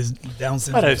 this Down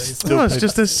syndrome What a face. stupid- No, it's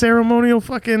just a ceremonial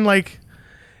fucking like.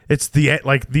 It's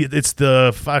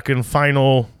the fucking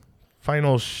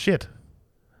final shit.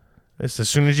 It's as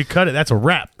soon as you cut it, that's a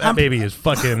wrap. That baby is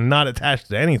fucking not attached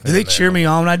to anything. Do they cheer me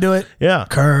on when I do it? Yeah.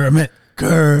 Kermit,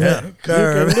 Kermit, Yeah.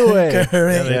 Kermit, You can do it.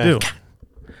 Kermit. Yeah, they Yeah. do.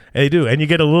 They do. And you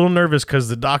get a little nervous because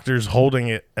the doctor's holding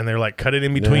it and they're like, cut it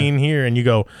in between here. And you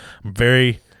go,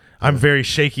 I'm very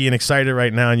shaky and excited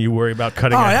right now. And you worry about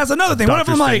cutting Oh, a- that's another a thing. What if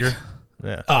I'm doctor's like, finger.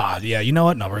 Yeah. yeah, you know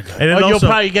what? No, we're good. And then Or you'll also,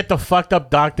 probably get the fucked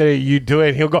up doctor. You do it,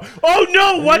 and he'll go, "Oh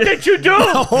no! What did you do?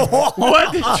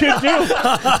 What did you do?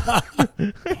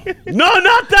 No,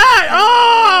 not that!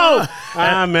 Oh,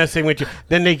 I'm messing with you."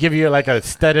 Then they give you like a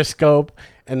stethoscope,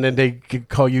 and then they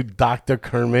call you Dr.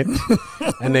 Kermit,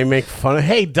 and they make fun of,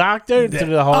 "Hey, doctor!" To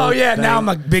the whole Oh yeah, thing. now I'm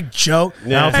a big joke.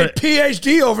 Yeah. Hey,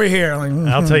 PhD over here. Like,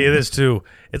 I'll tell you this too.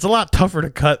 It's a lot tougher to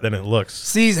cut than it looks.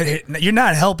 see, you're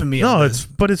not helping me. No, on it's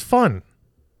fun.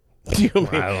 You mean-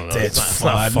 I don't know. It's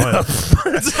not fun.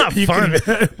 It's not You fun.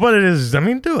 can- But it is. I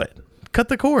mean, do it. Cut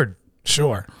the cord.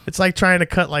 sure. It's like trying to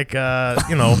cut like I'll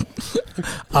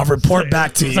report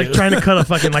back to it's you. like trying to cut a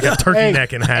fucking like a turkey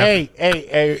neck in half. Hey,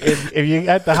 if you're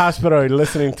at the hospital or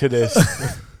listening to this,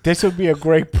 this would be a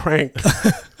great prank.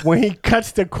 When he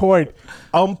cuts the cord,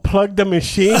 unplug the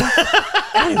machine,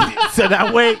 and so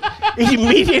that way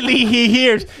immediately he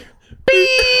hears beep,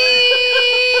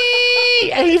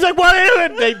 and he's like, "What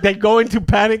is it?" They go into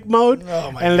panic mode,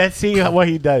 and let's see what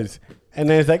he does. And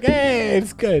then it's like, "Hey,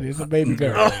 it's good. It's a baby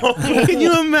girl." Can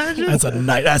you imagine? That's a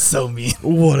night. That's so mean.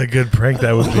 What a good prank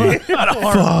that would be.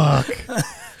 Fuck.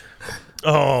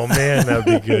 Oh man, that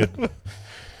would be good.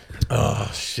 Oh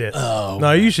shit.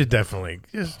 No, you should definitely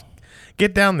just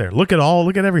get down there. Look at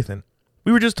everything.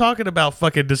 We were just talking about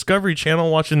fucking Discovery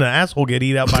Channel watching the asshole get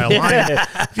eat out by a lion.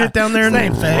 Get down there and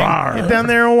Same thing. Get down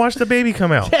there and watch the baby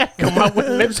come out. Come out with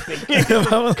lipstick.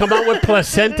 Come out with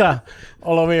placenta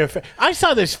all over your face. I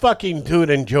saw this fucking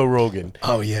dude in Joe Rogan.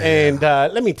 Oh, yeah, And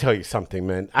let me tell you something,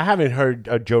 man. I haven't heard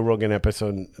a Joe Rogan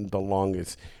episode in the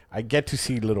longest. I get to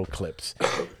see little clips,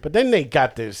 but then they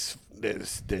got this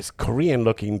this Korean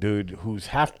looking dude who's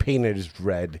half painted as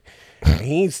red, and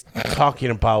he's talking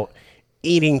about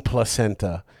eating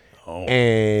placenta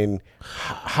and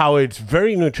how it's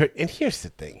very nutritious. And here's the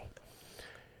thing: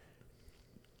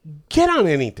 get on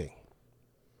anything,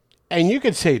 and you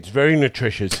could say it's very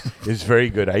nutritious. It's very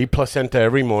good. I eat placenta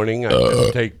every morning. I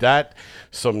just take that,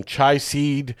 some chai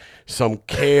seed, some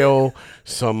kale,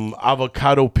 some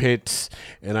avocado pits,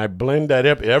 and I blend that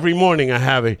up. Every morning I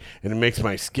have it, and it makes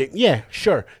my skin. Yeah,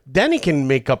 sure. Then he can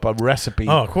make up a recipe.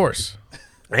 Oh, of course.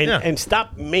 And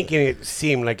stop making it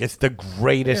seem like it's the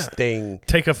greatest thing.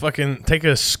 Take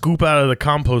a scoop out of the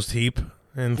compost heap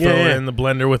and throw it in the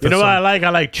blender with. You know what I like? I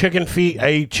like chicken feet.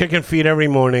 I eat chicken feet every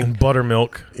morning.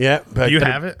 Buttermilk. Yeah. Do you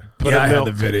have it? I had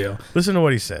the video. Listen to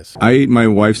what he says. I ate my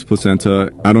wife's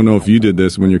placenta. I don't know if you did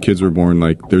this when your kids were born.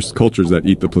 Like, there's cultures that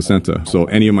eat the placenta. So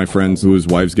any of my friends whose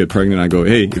wives get pregnant, I go,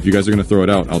 hey, if you guys are going to throw it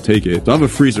out, I'll take it. So I have a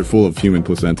freezer full of human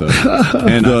placenta.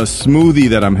 And the smoothie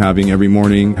that I'm having every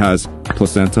morning has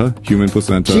placenta, human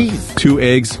placenta, Jeez. 2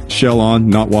 eggs, shell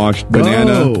on, not washed,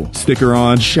 banana, Whoa. sticker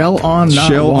on. Shell on, not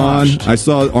Shell washed. on. I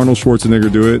saw Arnold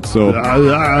Schwarzenegger do it. So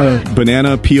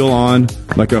banana peel on,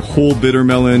 like a whole bitter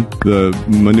melon, the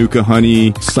manuka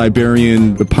honey,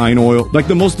 Siberian, the pine oil, like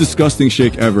the most disgusting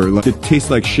shake ever. Like, it tastes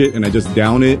like shit, and I just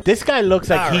down it. This guy looks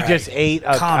like All he right. just ate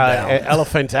Calm down. an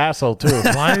elephant's asshole too.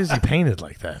 Why is he painted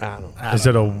like that? I don't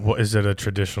know. Is it a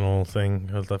traditional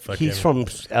thing? He's from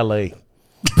L.A.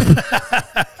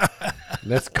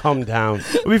 Let's calm down.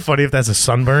 It'd be funny if that's a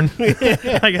sunburn.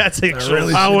 I got to take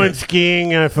really I went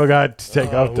skiing and I forgot to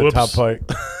take off the whoops. top part.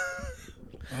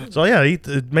 So yeah,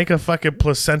 make a fucking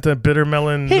placenta bitter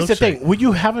melon. Here's the milkshake. thing: would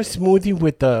you have a smoothie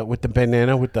with the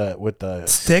banana with the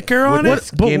Sticker on with it?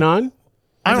 the skin on?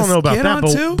 I don't With know the about skin that, on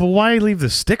but, too? but why leave the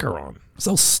sticker on?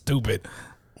 So stupid.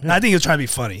 I think he was trying to be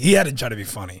funny. He had to try to be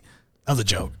funny. That was a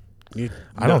joke.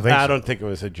 I don't think I so. don't think it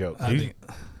was a joke. I think,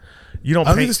 You don't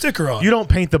I'll paint leave the sticker on. You don't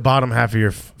paint the bottom half of your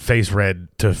face red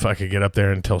to fucking get up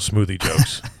there and tell smoothie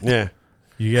jokes. Yeah.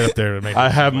 You get up there and make. I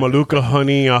have Maluka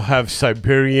honey. I have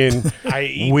Siberian I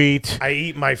eat wheat. I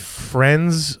eat my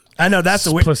friends. I know that's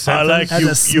the way. Placenta. I like As a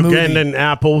smoothie. Ugandan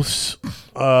apples.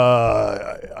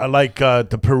 I like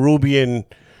the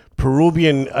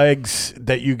Peruvian eggs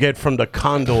that you get from the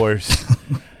condors.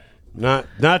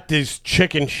 not this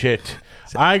chicken shit.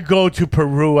 I go to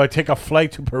Peru. I take a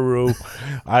flight to Peru.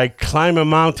 I climb a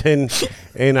mountain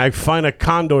and I find a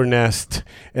condor nest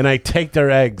and I take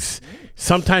their eggs.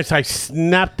 Sometimes I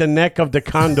snap the neck of the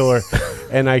condor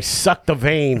and I suck the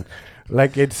vein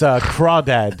like it's a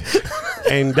crawdad.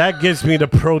 And that gives me the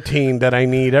protein that I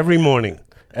need every morning.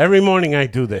 Every morning I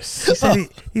do this.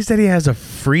 He said he has a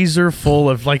freezer full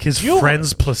of like his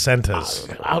friends' placentas.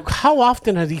 How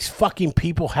often are these fucking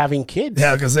people having kids? Yeah,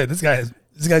 I was gonna say this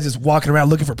guy's just walking around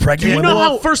looking for pregnant. You know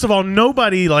women. how- First of all,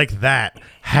 nobody like that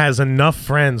has enough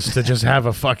friends to just have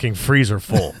a fucking freezer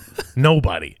full.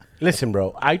 Nobody. Listen,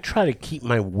 bro, I try to keep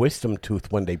my wisdom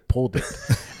tooth when they pulled it,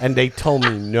 and they told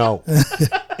me no.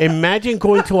 Imagine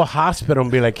going to a hospital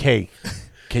and be like, hey,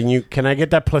 can I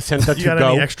get that placenta You to got go?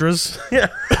 any extras? Yeah.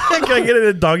 Can I get it in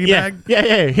a doggy Yeah, bag?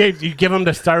 yeah. Here, you give them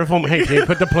the styrofoam. Hey, can you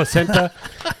put the placenta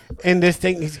in this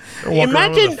thing? walk around with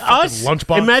Imagine a fucking us.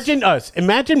 lunchbox. Imagine us.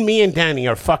 Imagine me and Danny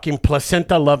are fucking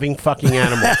placenta-loving fucking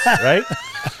animals, right?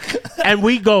 And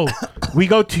we go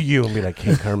to you and be like,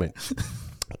 hey, Kermit,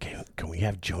 can we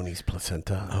have Joni's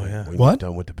placenta? Oh yeah. When What? you're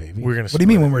done with the baby? We're gonna. What do you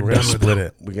mean when we're gonna done with split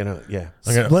it? We're gonna, yeah.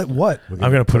 Split what? I'm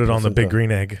gonna put it on the placenta. big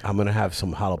green egg. I'm gonna have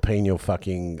some jalapeno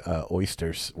fucking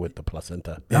oysters with the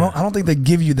placenta. I don't think they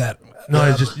give you that. No,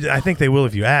 it's just. I think they will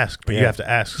if you ask, but you Yeah. have to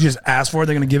ask. You just ask for it.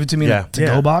 They're gonna give it to me Yeah. in a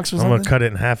to-go box or I'm something. gonna cut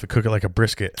it in half and cook it like a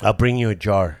brisket. I'll bring you a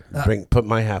jar. Put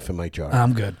my half in my jar.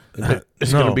 I'm good.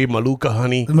 It's no. gonna be Maluka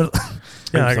honey.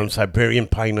 Yeah, And some Siberian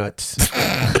pine nuts.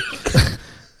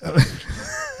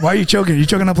 Why are you choking? Are you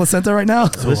choking on placenta right now?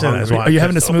 Listen, that's why Are you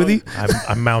having a smoothie?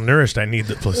 I'm malnourished. I need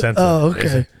the placenta. Oh,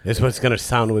 okay. That's what it's gonna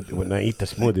sound when I eat the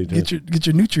smoothie. Dude. Get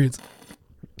your nutrients.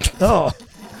 Oh.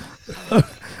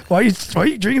 Why are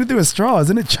you drinking it through a straw?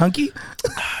 Isn't it chunky?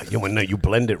 You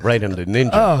blend it right on the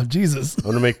Ninja. Oh, Jesus. I'm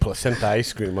gonna make placenta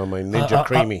ice cream on my Ninja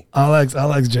Creamy. I'll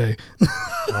ask Jay.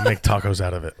 I'll make tacos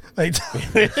out of it. Like,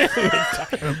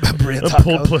 A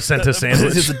pulled placenta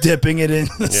sandwich. Just dipping it in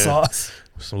the sauce.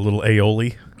 Some little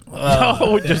aioli.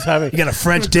 Oh, we're just having You got a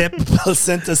French dip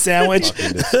placenta sandwich.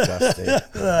 fucking disgusting.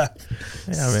 Yeah,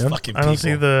 man. fucking I don't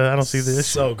see people. the issue.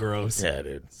 So gross. Yeah,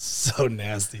 dude. So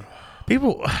nasty.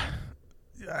 People,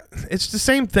 it's the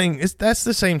same thing. That's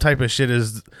the same type of shit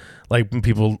as like when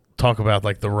people talk about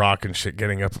like The Rock and shit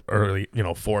getting up early,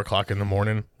 4:00 in the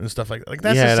morning and stuff like that. Like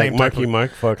that's the same like Marky type of,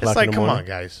 Mark, 4 o'clock It's like, in the come morning. on,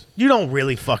 guys. You don't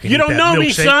really fucking. You eat don't that know me,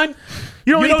 milkshake. son.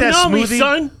 You don't eat that know me, smoothie?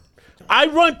 son. I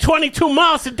run 22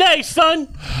 miles a day, son.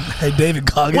 Hey, David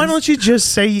Goggins. Why don't you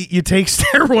just say you take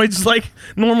steroids like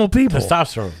normal people?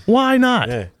 Testosterone. Why not?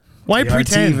 Yeah. Why TRT,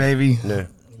 pretend? baby? Yeah.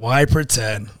 Why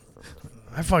pretend?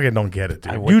 I fucking don't get it,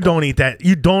 dude. wake You up- don't eat that.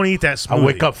 You don't eat that I smoothie.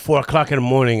 wake up 4 o'clock in the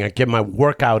morning. I get my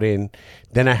workout in.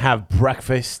 Then I have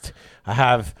breakfast. I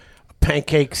have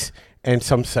pancakes and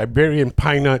some Siberian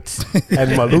pine nuts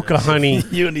and Maluka honey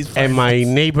You and these and pine my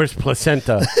neighbor's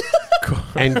placenta.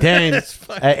 And then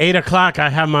at 8 o'clock, I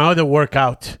have my other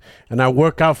workout. And I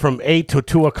work out from 8 to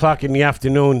 2 o'clock in the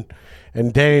afternoon.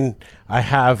 And then I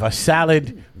have a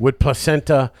salad with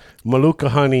placenta, Maluka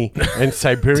honey, and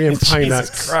Siberian pine Jesus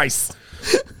nuts. Christ.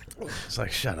 It's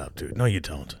like, shut up, dude. No, you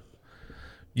don't.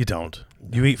 You don't.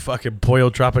 You eat fucking Pollo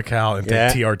Tropical and Yeah.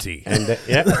 take TRT. And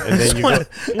and then you go. What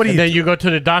do you And then you go to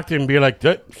the doctor and be like,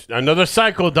 another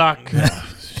cycle, doc.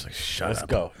 It's just like, shut Let's up.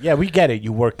 go. Yeah, we get it.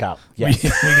 You work out. Yes, We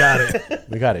got it.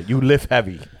 we got it. You lift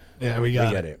heavy. Yeah, we We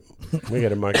got get it. it. We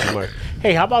get it, Marky Mark.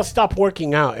 Hey, how about stop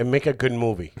working out and make a good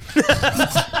movie?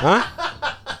 Huh?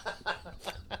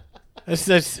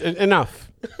 That's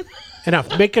enough.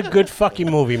 Enough. Make a good fucking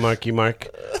movie, Marky Mark.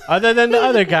 Other than the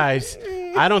other guys,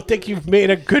 I don't think you've made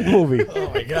a good movie. Oh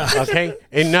my God. Okay?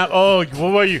 And now, what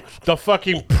were you? The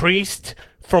fucking priest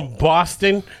from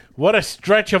Boston? What a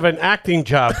stretch of an acting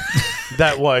job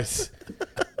that was.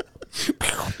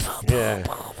 Yeah.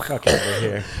 Fuck over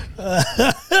here.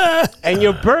 And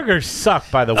your burgers suck,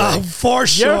 by the way. Oh, for Your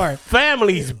sure.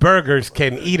 family's burgers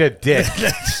can eat a dick.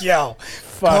 Yo,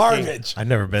 Fucking- garbage. I've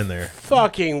never been there.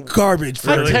 Fucking Garbage.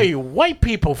 I Really. tell you, white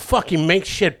people fucking make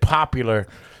shit popular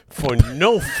for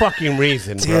no fucking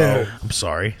reason, bro. Dude. I'm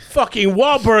sorry. Fucking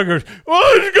Wahlburgers.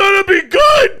 Oh, it's gonna be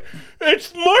good.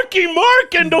 It's Marky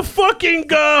Mark and the fucking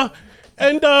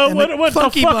what the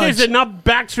Funky fuck Bunch. is it? Not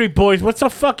Backstreet Boys. What's the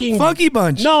fucking Funky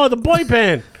Bunch. No, the boy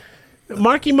band.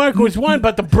 Marky Mark was one,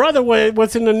 but the brother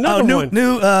was in another one.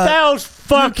 That was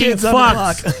fucking Kids on the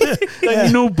fucks. Block. The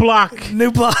new block.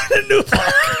 New block. New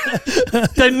block.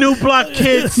 The new block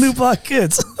kids. New block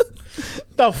kids.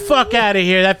 The fuck out of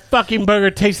here. That fucking burger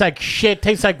tastes like shit.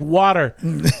 Tastes like water.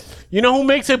 You know who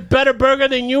makes a better burger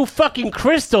than you? Fucking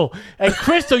Crystal. And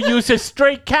Crystal uses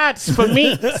stray cats for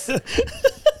meat.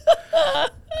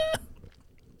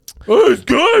 Oh, it's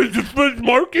good. It's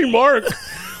Marky Mark.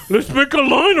 Let's make a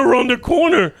line around the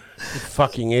corner. You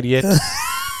fucking idiot.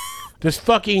 There's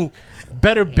fucking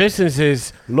better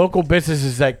businesses, local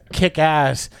businesses that kick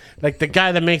ass. Like the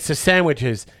guy that makes the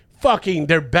sandwiches. Fucking,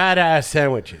 they're badass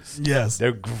sandwiches. Yes.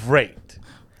 They're great.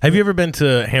 Have you ever been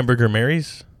to Hamburger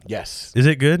Mary's? Yes. Is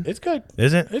it good? It's good.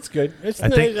 Is it? It's good. It's I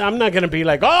think- I'm not going to be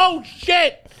like, oh,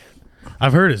 shit.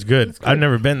 I've heard it's good. I've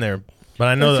never been there, but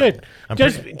I know It's that.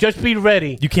 good. Just be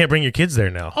ready. You can't bring your kids there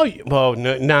now. Oh, well,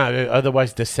 no, nah,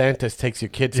 otherwise DeSantis takes your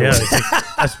kids away.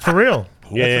 That's for real.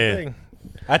 Yeah, That's the yeah. thing.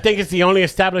 I think it's the only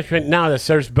establishment now that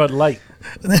serves Bud Light.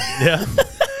 Yeah.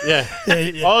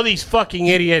 Yeah. All these fucking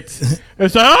idiots.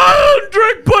 It's like, I don't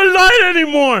drink Bud Light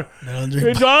anymore.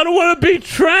 I don't want to be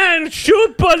trans.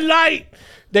 Shoot Bud Light.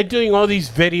 They're doing all these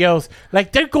videos.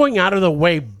 Like, they're going out of the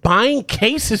way buying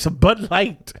cases of Bud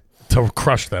Light To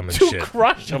crush them and to shit.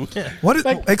 crush them. What is,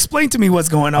 explain to me what's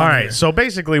going on. All right. here. So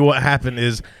basically, what happened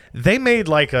is they made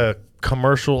like a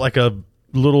commercial, like a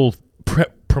little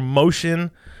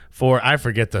promotion for I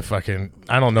forget the fucking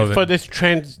I don't know For that this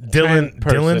trans Dylan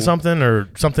person. something or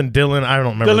something Dylan I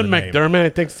don't remember Dylan the name. McDermott, I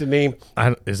think's the name.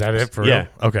 Is that it for Yeah.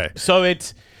 real? Okay. So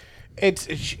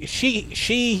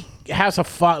she has a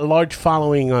large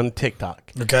following on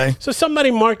TikTok. Okay. So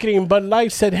somebody marketing Bud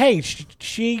Light said, "Hey,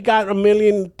 she got a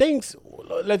million things.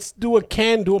 Let's do a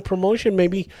promotion.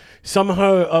 Maybe some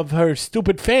of her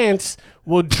stupid fans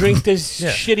will drink this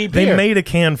shitty beer." They made a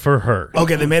can for her.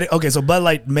 Okay, they made it. Okay, so Bud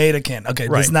Light made a can. Okay,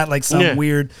 Right. it's not like some Yeah.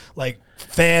 weird like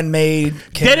fan made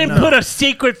can. They didn't put a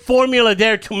secret formula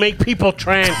there to make people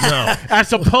trans, No.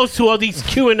 as opposed to all these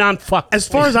QAnon fucks. As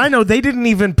far as I know, they didn't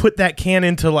even put that can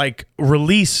into like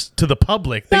release to the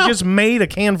public. They No. just made a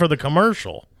can for the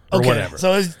commercial or Okay, whatever.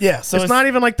 so it's it's not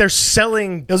even like they're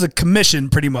selling. It was a commission,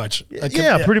 pretty much.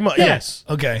 Yeah, pretty much. Yeah. Yes.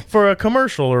 Okay. For a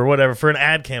commercial or whatever, for an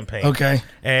ad campaign. Okay.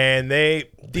 And these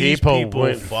People people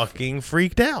went- fucking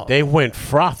freaked out. They went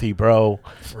frothy, bro.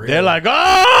 real. They're like, "Oh,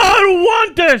 I don't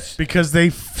want this." because they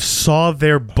saw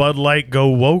their Bud Light go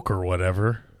woke or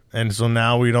whatever. And so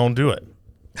now we don't do it.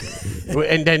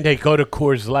 And then they go to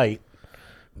Coors Light.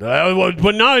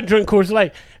 But now I drink Coors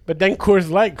Light. But then Coors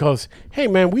Light goes, hey,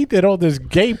 man, we did all this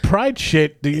gay pride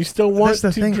shit. Do you still want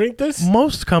to drink this?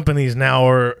 Most companies now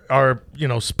are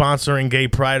sponsoring gay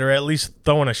pride, or at least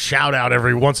throwing a shout out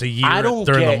every once a year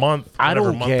during the month.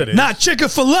 It is. Not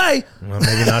Chick-fil-A. Well,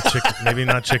 maybe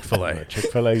not Chick-fil-A.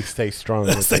 Chick-fil-A stay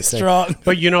strong. Stay strong.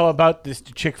 But you know about this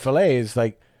Chick-fil-A is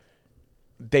like,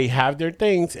 they have their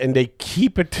things and they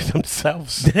keep it to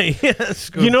themselves. Yes,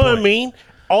 you know what I mean?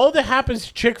 All that happens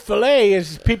to Chick-fil-A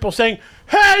is people saying,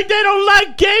 hey, they don't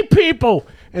like gay people.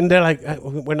 And they're like,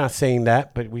 we're not saying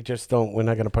that, but we're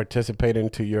not going to participate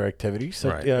into your activities.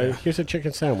 So here's a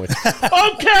chicken sandwich.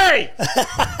 Okay.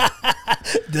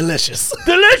 Delicious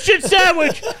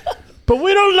Sandwich. But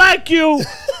we don't like you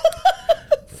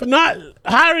for not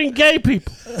hiring gay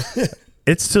people.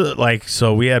 It's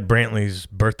so we had Brantley's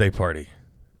birthday party,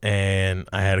 and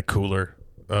I had a cooler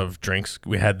of drinks.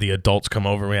 We had the adults come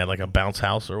over. We had like a bounce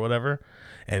house or whatever.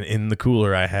 And in the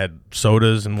cooler, I had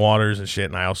sodas and waters and shit.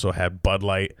 And I also had Bud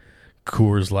Light,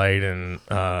 Coors Light, and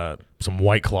some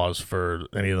White Claws for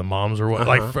any of the moms or what.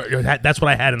 That's what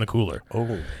I had in the cooler. Oh,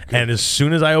 good. And as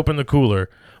soon as I opened the cooler,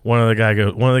 one of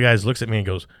the guys looks at me and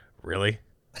goes, "Really?"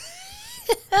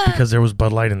 Because there was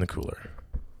Bud Light in the cooler.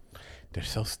 They're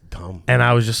so dumb. And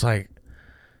I was just like,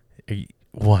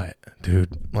 "What,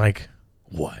 dude? Like,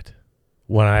 what?"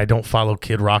 When I don't follow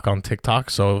Kid Rock on TikTok,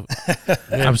 so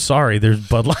I'm sorry. There's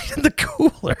Bud Light in the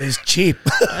cooler. It's cheap.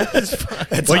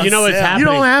 Well, you know what's happening. You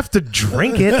don't have to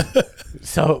drink it.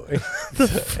 So,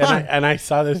 and I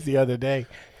saw this the other day.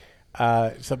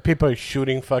 Some people are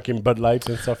shooting fucking Bud Lights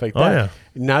and stuff like that. Oh, yeah.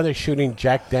 Now they're shooting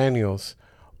Jack Daniels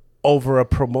over a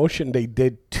promotion they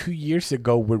did 2 years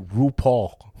ago with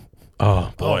RuPaul.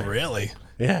 Oh boy, Oh, really?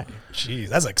 Yeah. Jeez,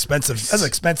 that's expensive. That's an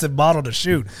expensive bottle to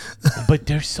shoot. But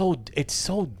it's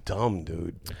so dumb,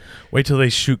 dude. Wait till they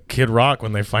shoot Kid Rock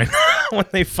when they find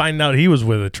out he was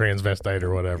with a transvestite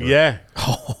or whatever. Yeah.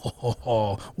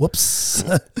 Oh, whoops.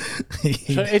 So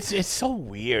it's so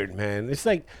weird, man. It's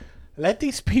like, let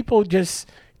these people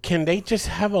can they just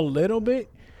have a little bit?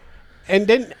 And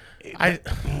then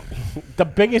the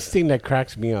biggest thing that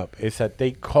cracks me up is that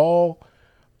they call,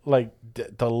 like,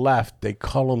 the left, they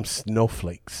call them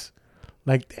snowflakes.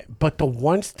 Like, but the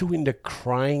ones doing the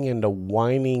crying and the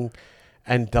whining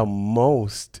and the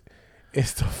most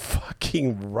is the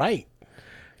fucking right.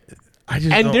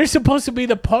 They're supposed to be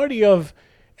the party of,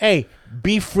 hey,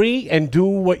 be free and do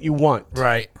what you want.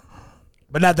 Right.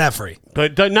 But not that free.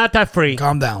 But not that free.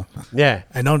 Calm down. Yeah.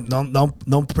 And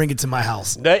don't bring it to my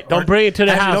house. Don't bring it to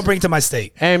the house. Don't bring it to my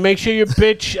state. And make sure your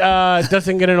bitch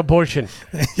doesn't get an abortion.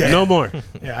 Yeah. No more.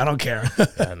 Yeah, I don't care.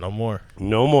 Yeah, no more.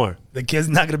 No more. The kid's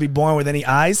not going to be born with any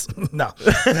eyes? No.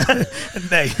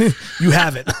 You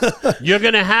have it. You're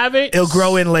going to have it. It'll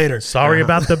grow in later. Sorry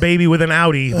about the baby with an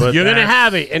Audi, but You're going to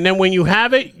have it. And then when you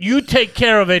have it, you take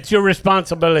care of it. It's your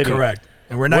responsibility. Correct.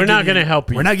 And We're not going to help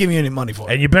you. We're not giving you any money for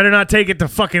it. And you better not take it to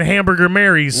fucking Hamburger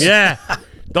Mary's. Yeah.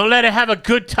 Don't let it have a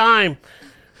good time.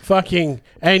 Fucking.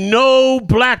 And no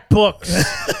black books.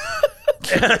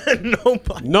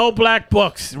 No black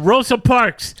books. Rosa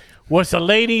Parks was a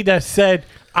lady that said,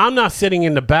 I'm not sitting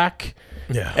in the back.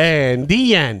 Yeah. And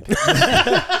the end. You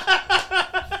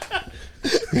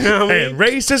know what I mean? And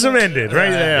racism ended right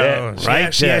there. Yeah.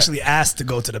 Right? She actually asked to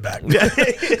go to the back.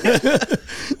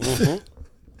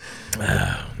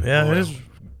 Yeah, it is.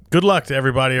 Good luck to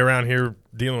everybody around here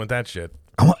dealing with that shit.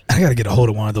 I got to get a hold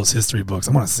of one of those history books.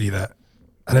 I want to see that.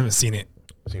 I haven't seen it.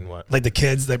 Seen what? Like the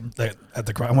kids that at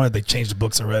the. I wonder if they changed the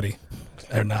books already.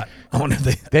 Or not. I wonder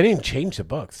if They didn't change the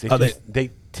books. They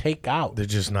take out. They're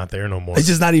just not there no more. It's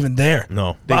just not even there.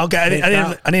 No. Okay,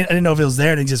 I didn't know if it was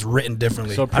there and it's just written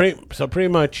differently. So pretty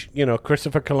much,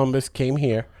 Christopher Columbus came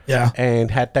here. Yeah.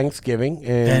 And had Thanksgiving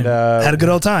and had a good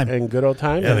old time.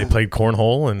 Yeah, they played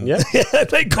cornhole and Yeah. They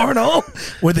played cornhole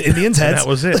with the Indians' and heads. that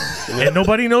was it. And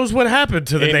nobody knows what happened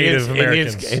to the Native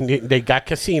Americans. And they got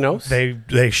casinos.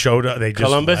 They showed up. They just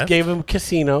Columbus left. gave him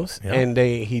casinos, Yeah. and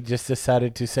he just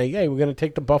decided to say, "Hey, we're gonna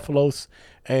take the buffaloes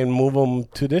and move them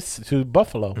to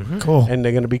Buffalo, Cool. and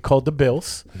they're gonna be called the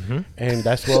Bills, and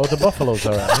that's where all the buffaloes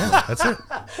are at." That's it.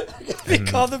 They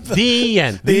call them The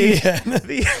end.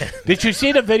 Did you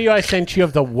see the video I sent you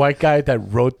of the white guy that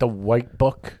wrote the white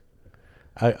book,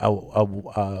 a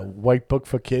white book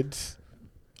for kids?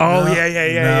 Oh No. yeah, No, I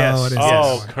yes. didn't see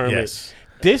Oh, that. Kermit. Yes.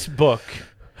 This book,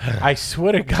 I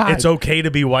swear to God, It's okay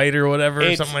to be white or whatever, or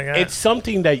it's, something like that. it's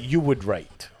something that you would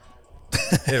write.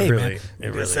 It really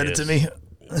Send it is. to me.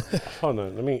 Hold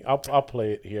on, I'll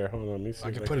play it here. Hold on, let me see. I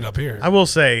if can I put it up here. I will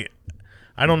say,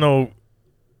 I don't know.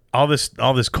 All this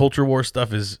culture war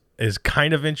stuff is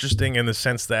kind of interesting in the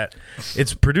sense that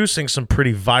it's producing some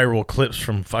pretty viral clips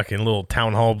from fucking little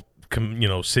town hall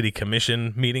city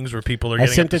commission meetings where people are I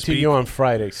getting sent up it to you on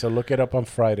Friday, so look it up on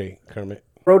Friday, Kermit.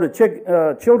 Wrote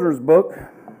a children's book,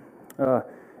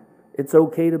 It's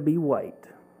Okay to Be White,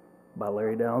 by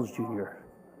Larry Downs Jr.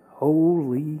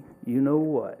 Holy you know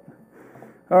what.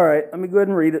 All right, let me go ahead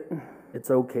and read it. It's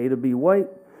okay to be white.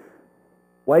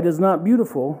 White is not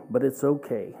beautiful, but it's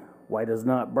okay. White is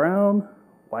not brown.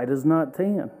 White is not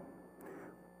tan.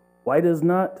 White is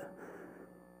not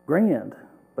grand,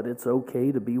 but it's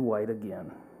okay to be white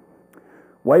again.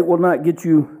 White will not get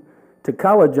you to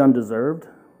college undeserved,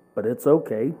 but it's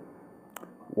okay.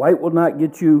 White will not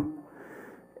get you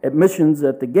admissions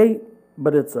at the gate,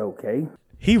 but it's okay.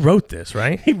 He wrote this,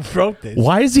 right? He wrote this.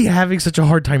 Why is he having such a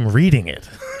hard time reading it?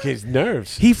 His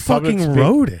nerves. He fucking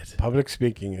wrote it. Public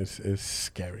speaking is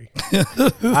scary.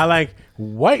 I like,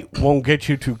 white won't get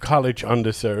you to college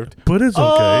undeserved. But it's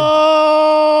okay.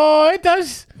 Oh, it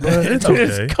does. But it's okay.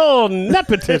 It's called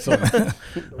nepotism.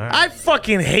 I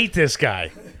fucking hate this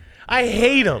guy. I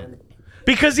hate him.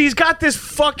 Because he's got this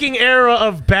fucking era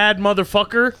of bad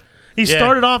motherfucker. He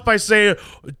started off by saying,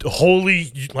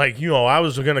 holy, I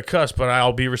was going to cuss, but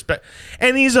I'll be respect.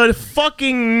 And he's a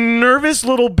fucking nervous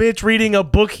little bitch reading a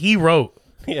book he wrote.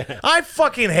 Yeah. I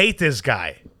fucking hate this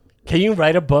guy. Can you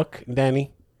write a book,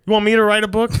 Danny? You want me to write a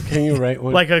book? Can you write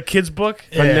one? Like a kid's book?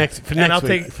 For next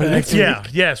week. For next week.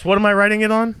 Yes. What am I writing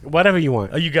it on? Whatever you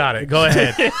want. Oh, you got it. Go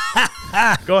ahead.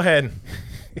 Go ahead.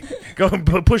 Go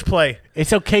push play.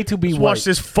 It's okay to be Just white. watch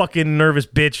this fucking nervous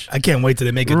bitch I can't wait till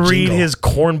they make a read jingle. his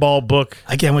cornball book.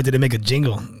 I can't wait till they make a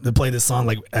jingle to play this song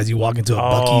like as you walk into a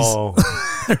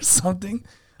Buc-ee's or something.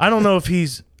 I don't know if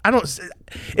he's.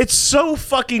 It's so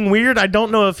fucking weird. I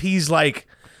don't know if he's like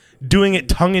doing it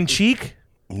tongue in cheek,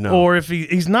 or if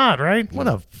he's not. Right? What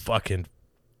a fucking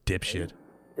dipshit.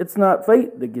 It's not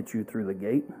fate that gets you through the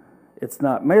gate. It's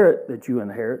not merit that you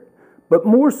inherit, but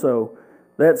more so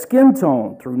that skin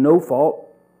tone through no fault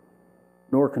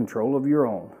nor control of your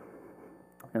own.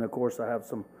 And of course, I have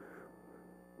some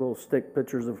little stick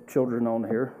pictures of children on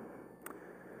here.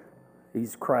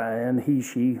 He's crying, he,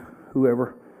 she,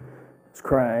 whoever is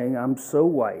crying, I'm so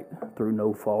white through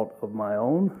no fault of my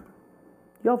own.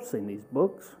 Y'all have seen these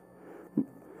books.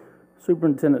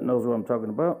 Superintendent knows what I'm talking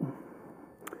about.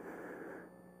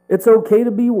 It's okay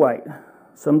to be white.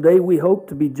 Someday we hope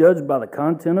to be judged by the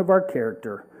content of our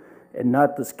character and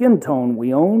not the skin tone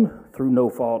we own through no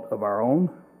fault of our own.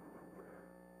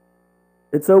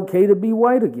 It's okay to be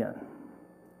white again.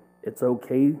 It's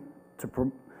okay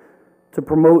to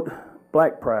promote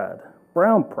black pride,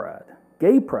 brown pride,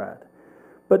 gay pride,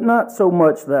 but not so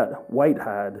much that white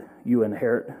hide you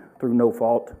inherit through no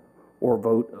fault or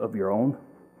vote of your own.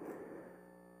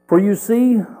 For you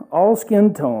see, all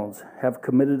skin tones have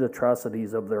committed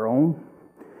atrocities of their own.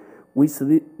 We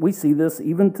see this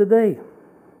even today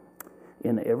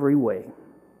in every way.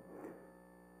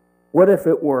 What if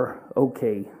it were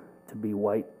okay to be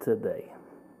white today?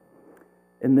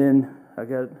 And then I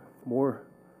got more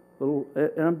little,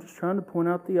 and I'm just trying to point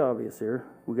out the obvious here.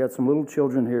 We got some little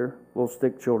children here, little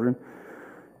stick children.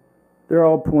 They're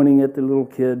all pointing at the little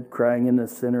kid crying in the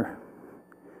center.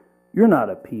 You're not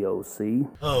a POC.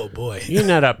 Oh boy. You're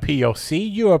not a POC,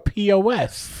 you're a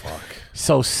POS. Fuck.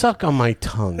 So suck on my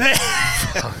tongue.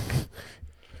 Fuck.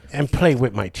 And play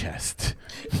with my chest.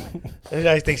 This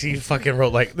guy thinks he fucking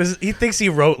wrote like this. He thinks he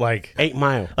wrote like 8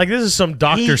 Mile. Like this is some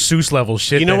Dr. Seuss level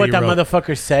shit. You know what that wrote.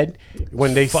 motherfucker said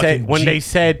when they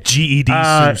said GED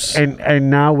Seuss. and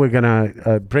now we're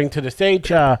gonna bring to the stage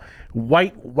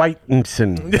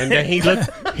Whitenson, and then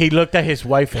he looked at his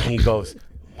wife and he goes,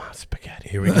 "Ma spaghetti."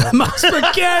 Here we go. My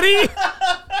spaghetti.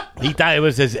 He thought it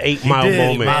was his 8 Mile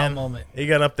did, moment. He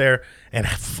got up there and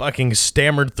fucking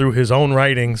stammered through his own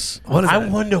writings. What is I that?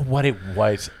 wonder what it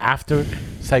was after.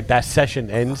 It's like that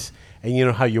session ends, and you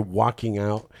know how you're walking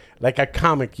out like a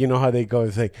comic. You know how they go,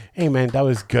 it's like, "Hey man, that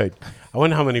was good." I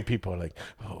wonder how many people are like,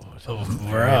 "Oh,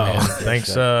 Bro,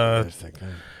 thanks.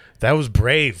 That was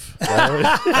brave.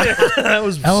 that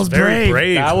was very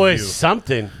brave. That of was you.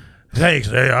 something." Thanks.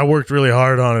 Hey, I worked really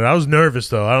hard on it. I was nervous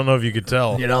though. I don't know if you could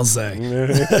tell. You don't say.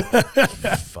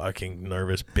 Fucking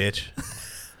nervous bitch.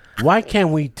 Why can't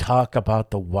we talk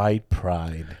about the white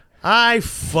pride? I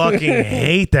fucking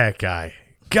hate that guy.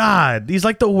 God, he's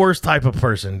like the worst type of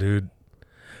person, dude.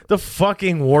 The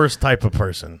fucking worst type of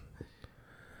person.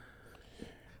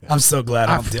 I'm so glad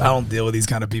I don't deal with these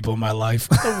kind of people in my life.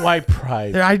 The white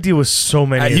pride. I deal with so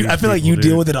many. of these I feel like people, you dude.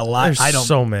 deal with it a lot. There's I don't.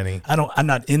 so many. I'm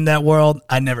not in that world.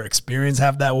 I never experienced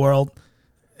half that world,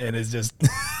 and it's just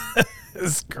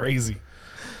it's crazy.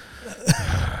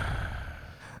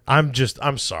 I'm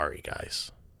sorry,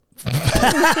 guys.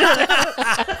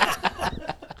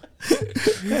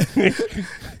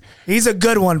 He's a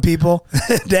good one, people.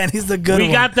 Danny's the good one.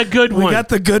 We got the good one. We got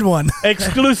the good one.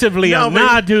 Exclusively on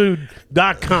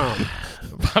NahDude.com.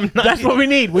 That's what we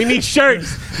need. We need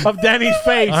shirts of Danny's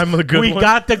face. I'm the good one. We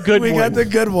got the good one. We got the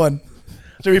good one.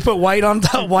 Should we put white on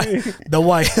top? The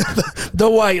white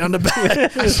on the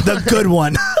back. The good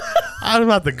one. I'm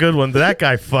not the good one. That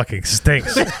guy fucking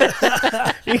stinks.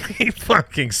 He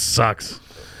fucking sucks.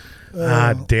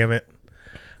 Damn it.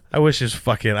 I wish his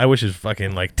fucking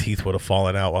like teeth would have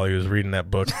fallen out while he was reading that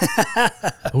book.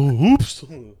 Oops.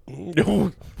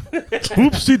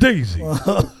 Oopsie daisy.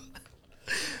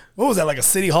 What was that, like a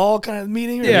city hall kind of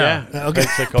meeting? Yeah. Okay,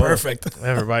 perfect.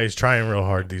 Everybody's trying real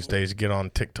hard these days to get on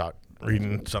TikTok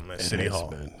reading something at City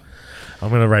Hall. Man. I'm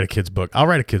going to write a kid's book. I'll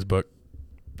write a kid's book.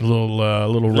 A little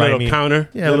rhymey. counter.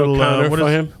 Yeah, little counter for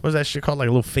him. What's that shit called? Like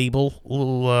a little fable? A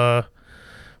little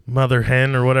mother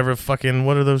hen or whatever fucking,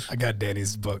 what are those? I got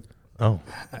Danny's book. Oh.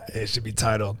 It should be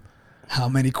titled, How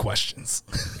Many Questions?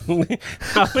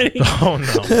 How many? Oh,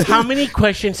 no. How many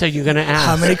questions are you gonna ask?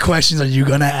 How many questions are you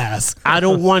going to ask? I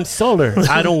don't want solar.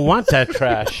 I don't want that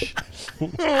trash.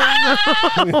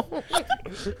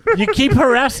 You keep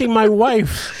harassing my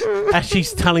wife as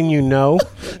she's telling you no.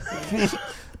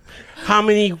 How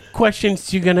many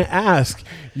questions you gonna ask?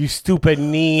 You stupid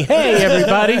knee. Hey,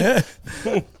 everybody.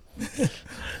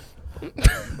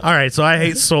 All right, so I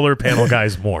hate solar panel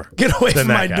guys more. Get away than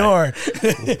from my that door.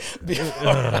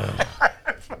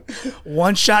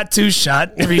 One shot, two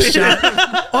shot, three shot.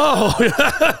 Oh.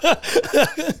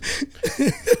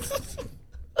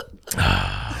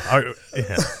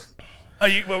 Yeah.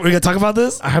 We're going to talk about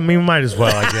this? I mean, we might as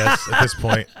well, I guess, at this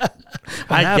point.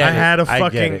 I had a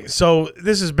fucking... So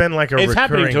this has been like a It's recurring...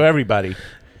 happening to everybody.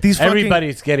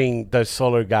 Everybody's getting the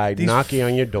solar guy knocking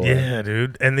on your door. Yeah,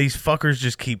 dude. And these fuckers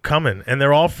just keep coming. And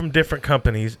they're all from different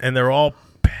companies. And they're all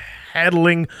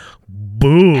peddling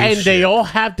bullshit. And they all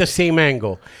have the same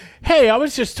angle. Hey, I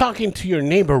was just talking to your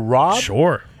neighbor, Rob.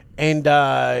 Sure. And,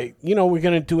 we're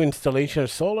going to do installation of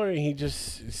solar. And he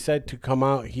just said to come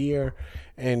out here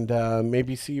and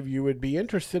maybe see if you would be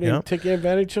interested in taking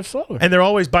advantage of solar. And they're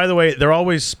always, by the way, they're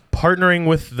always partnering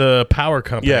with the power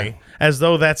company as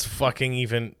though that's fucking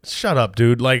even... Shut up,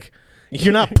 dude. Like,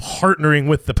 you're not partnering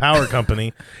with the power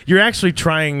company. You're actually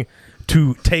trying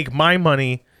to take my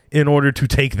money in order to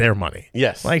take their money.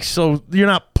 Yes. Like, so you're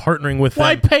not partnering with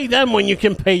Why them. pay them when you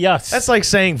can pay us? That's like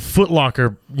saying Foot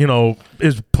Locker,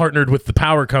 is partnered with the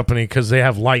power company because they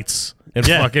have lights and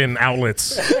fucking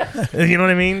outlets. You know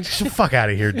what I mean? Get the fuck out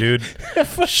of here, dude.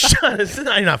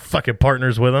 You're not fucking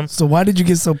partners with them. So why did you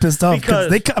get so pissed off? Because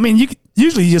you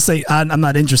usually you just say, I'm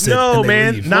not interested. No, and they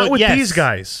man. leave. Not with these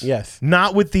guys. Yes.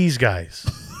 Not with these guys.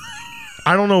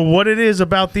 I don't know what it is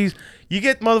about these. You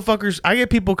get motherfuckers. I get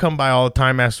people come by all the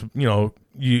time, ask, can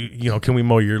we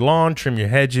mow your lawn, trim your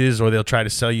hedges, or they'll try to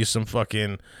sell you some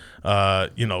fucking,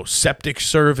 septic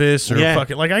service or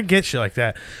fucking, like, I get shit like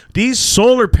that. These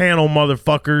solar panel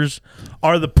motherfuckers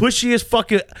are the pushiest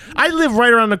fucking. I live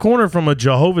right around the corner from a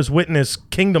Jehovah's Witness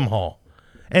Kingdom Hall,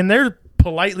 and they're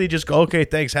politely just go, okay,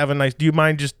 thanks, have a nice, do you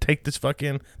mind just take this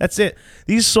fucking, that's it.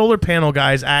 These solar panel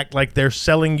guys act like they're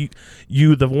selling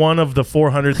you the one of the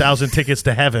 400,000 tickets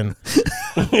to heaven.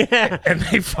 And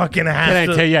they fucking have Can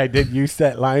I tell you, I did use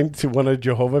that line to one of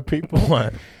Jehovah people.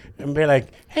 What? And be like,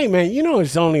 hey, man,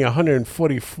 it's only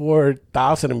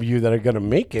 144,000 of you that are going to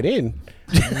make it in.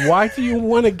 Why do you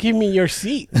want to give me your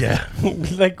seat? Yeah.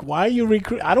 Like, why are you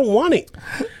recruit? I don't want it.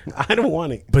 I don't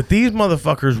want it. But these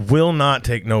motherfuckers will not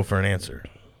take no for an answer.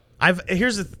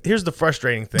 Here's the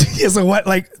frustrating thing. Yeah, so what?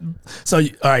 All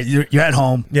right, you're at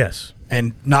home. Yes.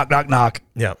 And knock, knock, knock.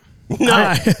 Yeah.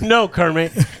 No,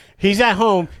 Kermit. He's at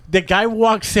home. The guy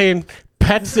walks in,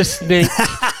 pets the snake.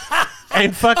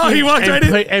 And fucking he walked right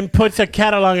in? And puts a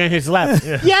catalog in his lap.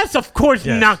 Yeah. Yes, of course.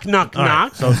 Yes. Knock, knock, All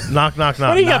knock. Right, so knock, knock, knock.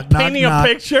 What are you knock, got? Painting knock, a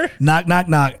picture? Knock, knock,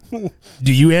 knock.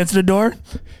 Do you answer the door?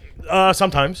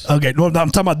 Sometimes. Okay, no, I'm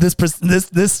talking about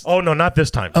this. Oh no, not this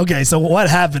time. Okay, so what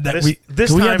happened? That we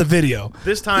have the video.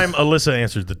 This time, Alyssa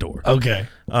answered the door. Okay.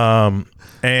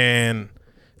 And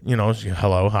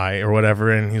hello, hi, or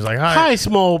whatever, and he's like, hi, Hi,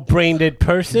 small-brained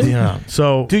person. Yeah.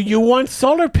 So Do you want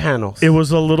solar panels? it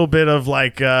was a little bit of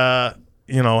like,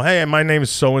 hey, my name is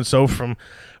so and so from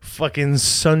fucking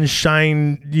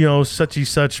Sunshine,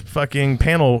 such fucking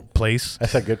panel place.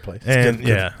 That's a good place. And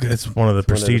it's one of the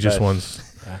prestigious best. ones.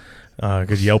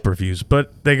 Good Yelp reviews.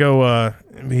 But they go,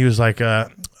 he was like, I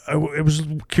was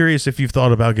curious if you've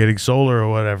thought about getting solar or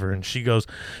whatever. And she goes,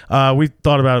 we've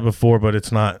thought about it before, but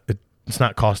it's not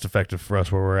cost effective for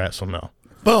us where we're at. So no.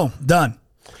 Boom, done.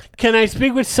 Can I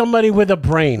speak with somebody with a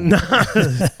brain?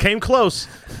 Came close.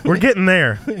 We're getting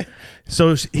there.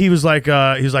 So he was like,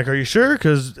 "Are you sure?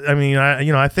 Because I mean,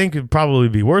 I think it'd probably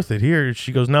be worth it here."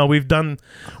 She goes, "No, we've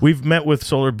met with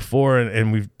solar before,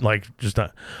 and we've like just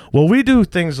not. Well, we do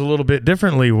things a little bit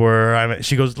differently.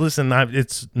 She goes, listen,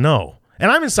 it's no, and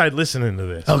I'm inside listening to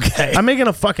this. Okay, I'm making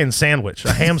a fucking sandwich,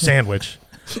 a ham sandwich,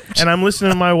 and I'm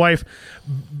listening to my wife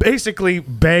basically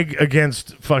beg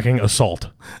against fucking assault.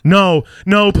 No,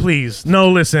 please, no,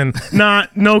 listen,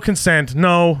 no consent,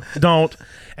 no, don't."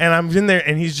 And I'm in there,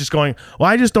 and he's just going, "Well,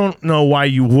 I just don't know why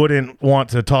you wouldn't want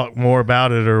to talk more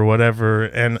about it or whatever."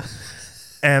 And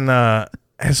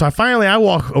so I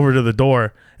walk over to the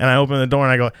door, and I open the door,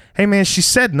 and I go, "Hey, man, she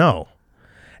said no."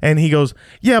 And he goes,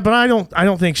 "Yeah, but I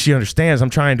don't think she understands. I'm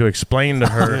trying to explain to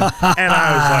her." And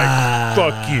I was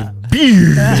like, "Fuck you,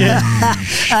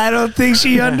 bitch." I don't think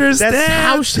she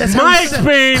understands. My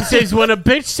experience is when a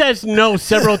bitch says no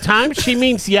several times, she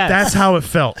means yes. That's how it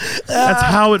felt. That's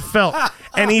how it felt.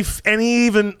 And he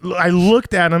even, I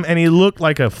looked at him, and he looked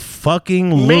like a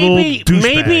fucking little douchebag.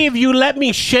 Maybe if you let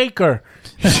me shake her,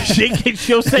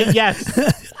 she'll say yes.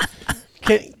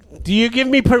 Do you give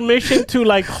me permission to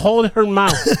like hold her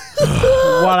mouth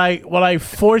while I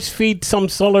force feed some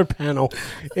solar panel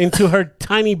into her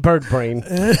tiny bird brain?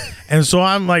 And so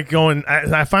I'm like going,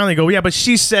 I finally go, "Yeah, but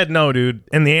she said no, dude,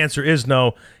 and the answer is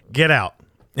no. Get out."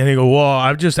 And he go, "Well,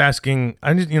 I'm just asking.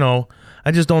 I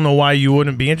just don't know why you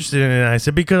wouldn't be interested in it." And I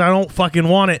said, "Because I don't fucking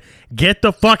want it. Get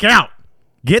the fuck out.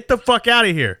 Get the fuck out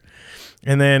of here."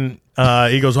 And then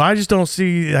he goes, "Well, I just don't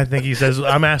see." I think he says,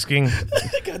 "I'm asking.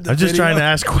 I'm just trying to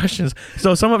ask questions."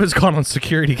 So some of it's caught on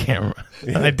security camera.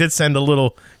 I did send a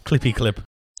little clippy clip.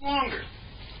 Longer.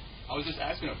 I was just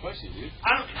asking a question, dude.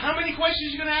 How many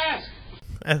questions you gonna ask?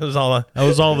 That was all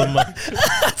the money.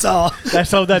 That's all.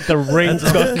 That's all that the rings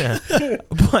go. Yeah.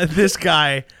 But this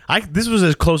guy, this was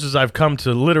as close as I've come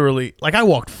to literally, like I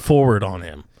walked forward on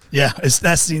him. Yeah, it's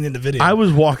that scene in the video. I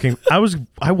walked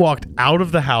out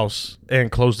of the house and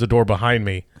closed the door behind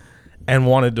me and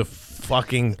wanted to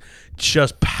fucking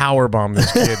just powerbomb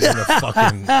this kid in the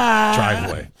fucking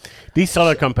driveway. These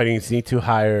solar companies need to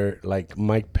hire like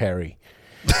Mike Perry.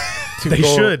 They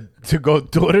should go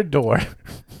door to door.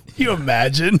 You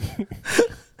imagine?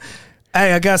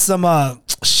 Hey, I got some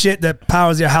shit that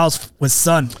powers your house with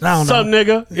sun. I don't know.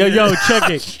 Nigga? Yo, check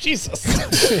it. Jesus.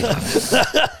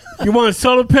 You want a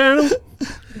solar panel?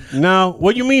 No.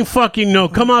 What you mean fucking no?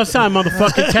 Come outside,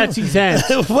 motherfucker. Catch these hands.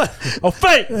 What? Oh,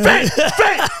 fake.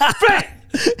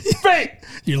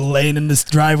 You're laying in this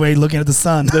driveway looking at the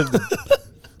sun.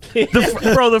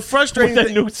 The frustrating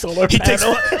thing, new solar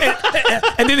panel.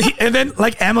 And then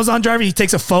like Amazon driver, he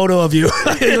takes a photo of you.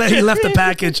 He left the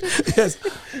package. Yes.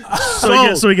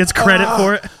 So he gets credit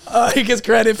for it. He gets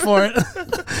credit for it.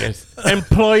 Yes.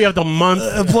 Employee of the month.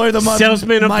 Employee of the month.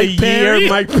 Salesman of the year.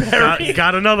 Mike Perry.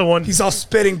 Got another one. He's all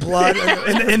spitting blood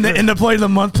in the employee of the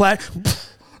month plaque.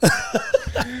 The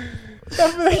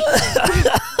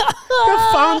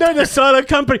founder of the solar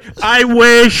company. I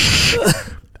wish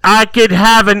I could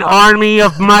have an army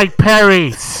of Mike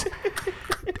Perrys.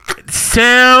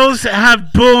 Sales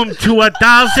have boomed to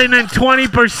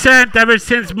 1,020% ever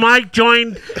since Mike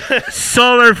joined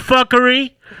Solar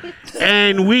Fuckery.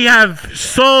 And we have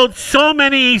sold so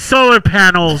many solar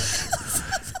panels.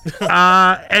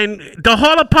 And the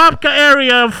whole Apopka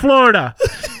area of Florida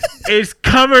is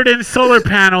covered in solar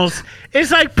panels. It's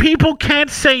like people can't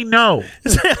say no.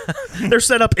 They're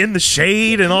set up in the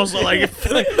shade, and also like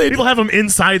people have them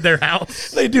inside their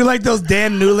house. They do like those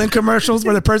Dan Newland commercials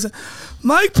where the person,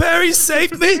 Mike Perry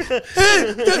saved me.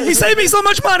 He saved me so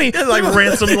much money. Like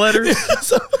ransom letters.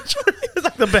 So much money. It's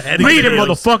like the beheading. Read it,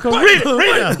 motherfucker. Read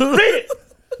it.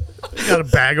 Got a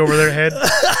bag over their head.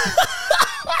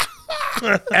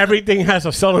 Everything has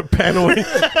a solar panel in it.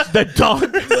 The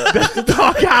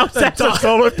dog house has a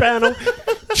solar panel.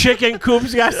 Chicken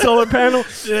coops got solar panel.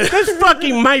 This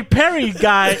fucking Mike Perry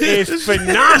guy is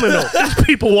phenomenal. There's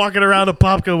people walking around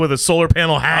Apopka with a solar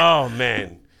panel hat. Oh,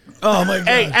 man. Oh, my God.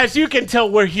 Hey, as you can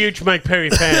tell, we're huge Mike Perry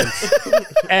fans.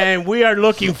 And we are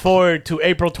looking forward to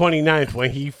April 29th when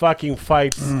he fucking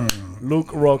fights Luke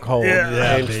Rockhold.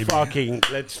 Yeah, and baby.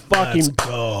 Let's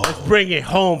go. Let's bring it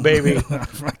home, baby.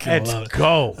 Let's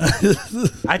go.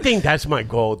 I think that's my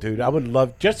goal, dude. I would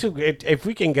love just to if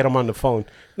we can get him on the phone.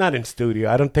 Not in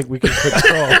studio. I don't think we can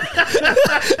control.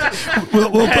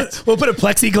 we'll put a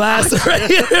plexiglass right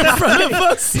here in front of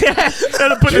us. Yeah.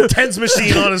 And put a TENS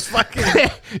machine on his fucking.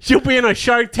 You'll be in a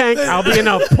Shark Tank. I'll be in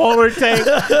a polar tank.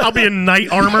 I'll be in knight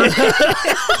armor.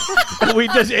 And we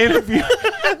just interview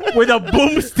with a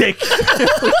boomstick.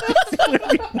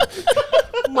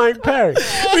 Mike Perry.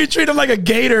 We treat him like a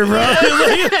gator, bro.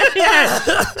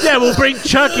 Yeah, we'll bring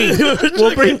Chucky.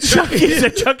 We'll bring Chucky so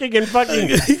Chucky can fucking.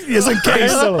 Just in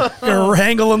case.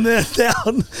 Wrangle him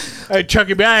down. Hey,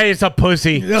 Chucky, it's a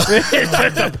pussy. It's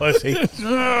just a pussy.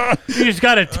 You just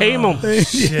gotta tame him.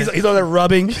 He's on there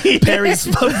rubbing Perry's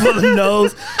foot for the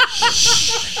nose.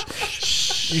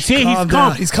 You see, Calm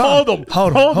down. He's calm. Hold him.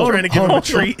 Hold him. Trying to give him a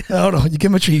treat. Hold on. You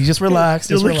give him a treat. Just relax.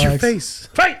 You Just lick your relax. face.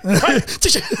 Fight.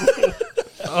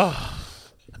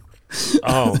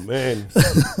 Oh, man.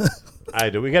 I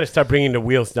do. We got to start bringing the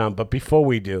wheels down. But before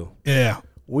we do, Yeah.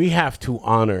 we have to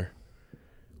honor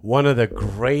one of the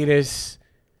greatest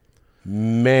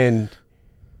men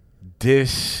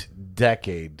this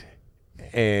decade.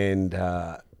 And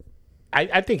I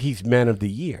think he's man of the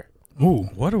year. Ooh,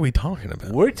 what are we talking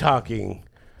about? We're talking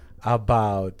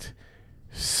about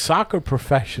soccer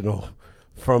professional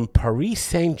from Paris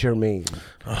Saint-Germain,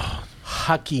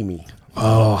 Hakimi.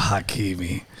 Oh,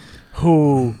 Hakimi.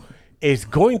 Who is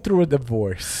going through a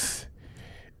divorce,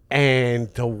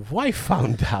 and the wife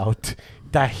found out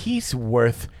that he's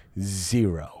worth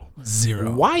zero.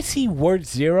 Why is he worth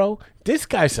zero? This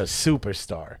guy's a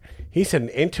superstar. He's an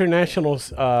international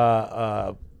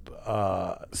star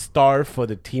for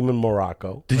the team in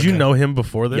Morocco. Did you know him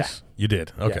before this? Yeah. You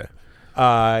did? Okay.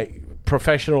 Yeah.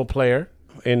 Professional player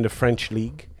in the French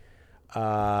league.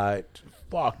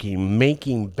 Fucking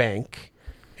making bank.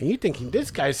 And you're thinking, this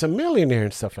guy's a millionaire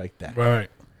and stuff like that. Right.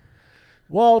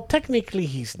 Well, technically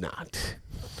he's not.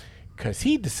 Because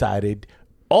he decided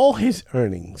all his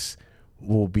earnings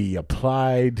will be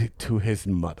applied to his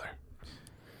mother.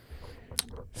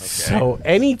 So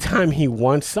anytime he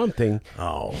wants something,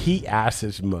 he asks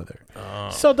his mother.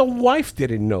 So the wife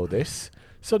didn't know this.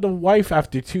 So the wife,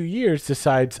 after 2 years,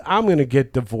 decides, I'm going to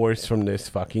get divorced from this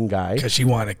fucking guy. Because she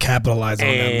wanted to capitalize on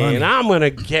that money. And I'm going to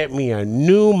get me a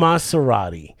new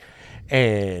Maserati.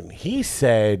 And he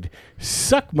said,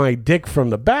 suck my dick from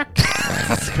the back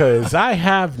because I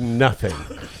have nothing.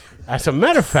 As a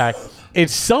matter of fact,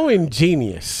 it's so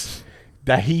ingenious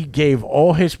that he gave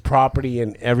all his property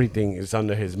and everything is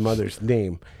under his mother's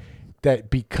name, that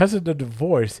because of the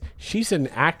divorce, she's an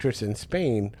actress in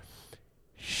Spain.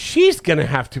 She's going to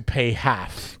have to pay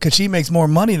half. Because she makes more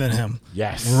money than him.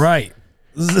 Yes. Right.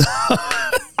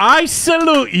 I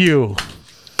salute you.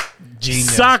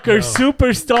 Genius, Soccer bro.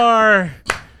 superstar,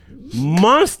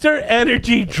 Monster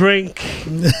Energy drink,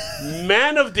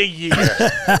 man of the year.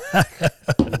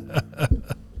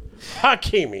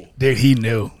 Hakimi. Dude, he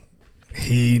knew.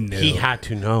 He knew. He had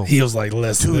to know. He was like,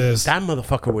 listen to Dude, this. that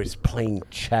motherfucker was playing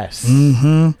chess.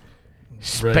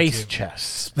 Space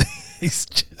chess. He's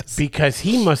just... Because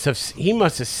he must have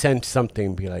sensed something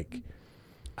and be like,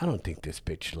 I don't think this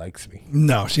bitch likes me.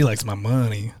 No, she likes my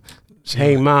money.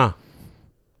 Hey, Ma.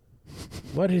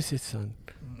 What is it, son?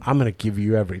 I'm going to give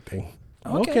you everything.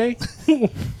 Okay.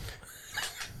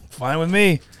 Fine with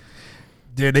me.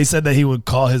 Dude, they said that he would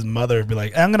call his mother and be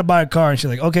like, I'm going to buy a car. And she's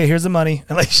like, okay, here's the money.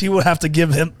 And like she would have to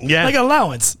give him like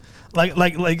allowance. Like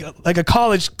a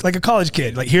college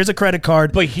kid. Like, here's a credit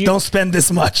card, but don't spend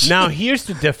this much. Now, here's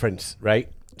the difference,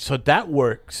 right? So that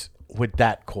works with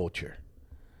that culture,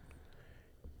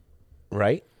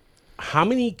 right? How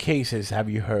many cases have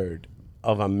you heard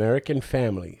of American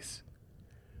families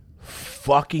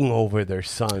fucking over their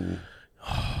son?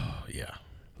 Oh, yeah.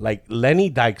 Like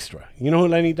Lenny Dykstra. You know who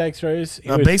Lenny Dykstra is? He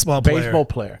A was baseball player. Baseball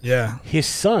player. Yeah. His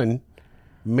son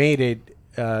made it,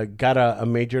 got a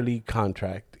major league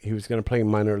contract. He was going to play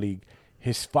minor league.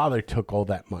 His father took all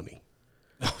that money.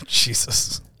 Oh,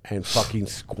 Jesus. And fucking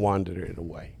squandered it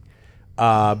away.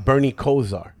 Bernie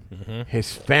Kosar,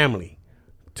 his family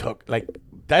took, like,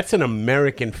 that's an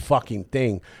American fucking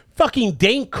thing. Fucking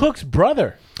Dane Cook's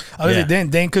brother. Oh, yeah.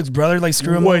 Dane Cook's brother, like,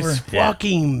 screw him over? Was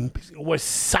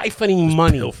siphoning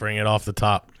money. Pilfering it off the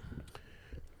top.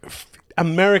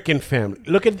 American family.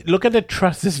 Look at the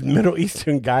trust this Middle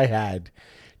Eastern guy had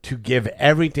to give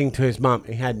everything to his mom.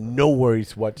 He had no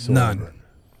worries whatsoever.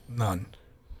 None.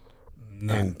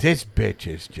 And this bitch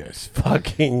is just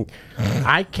fucking.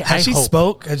 I can't. Has she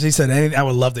spoke? Has she said anything? I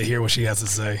would love to hear what she has to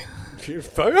say. I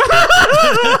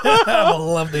would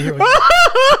love to hear.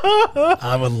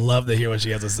 I would love to hear what she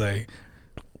has to say.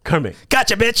 Kermit,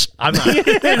 gotcha, bitch. I'm not.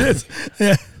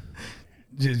 Yeah.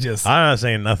 Just. I'm not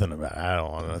saying nothing about it. I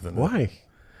don't want nothing. Why?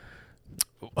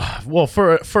 Well,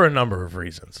 for a number of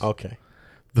reasons. Okay.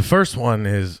 The first one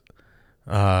is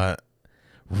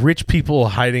rich people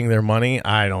hiding their money.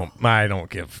 I don't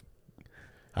give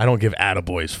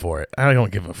attaboys for it. I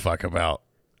don't give a fuck about.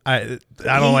 I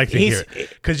don't like to hear it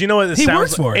because you know what it he sounds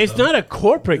works for like. it. It's not a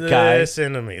corporate guy.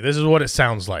 Listen to me. This is what it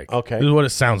sounds like. Okay. This is what it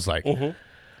sounds like.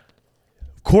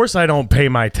 Of course I don't pay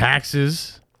my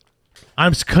taxes.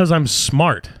 Because I'm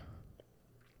smart.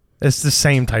 It's the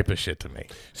same type of shit to me.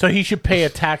 So he should pay a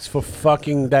tax for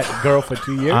fucking that girl for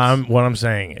 2 years? What I'm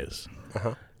saying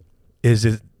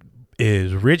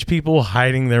is rich people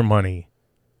hiding their money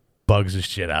bugs the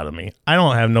shit out of me. I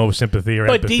don't have no sympathy or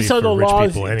But empathy these are for the rich laws.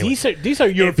 people anyway. These are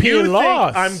European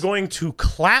laws. I'm going to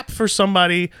clap for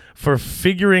somebody for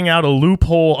figuring out a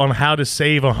loophole on how to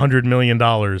save $100 million.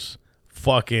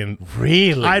 Fucking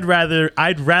really? I'd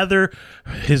rather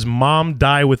his mom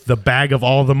die with the bag of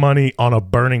all the money on a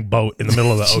burning boat in the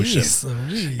middle of the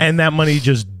ocean, and that money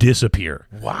just disappear.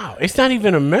 Wow, it's not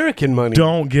even American money.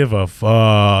 Don't give a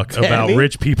fuck about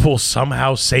rich people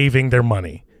somehow saving their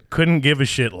money. Couldn't give a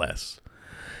shit less.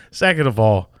 Second of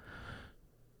all,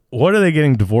 what are they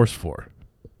getting divorced for?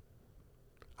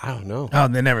 I don't know. Oh,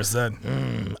 they never said.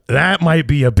 That might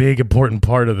be a big important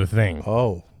part of the thing.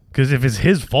 Oh, because if it's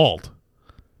his fault.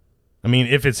 I mean,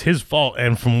 if it's his fault,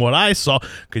 and from what I saw,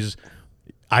 because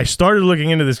I started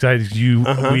looking into this guy,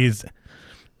 he's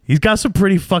got some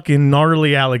pretty fucking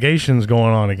gnarly allegations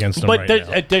going on against him right now.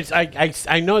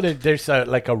 I know that there's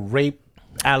like a rape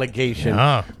allegation,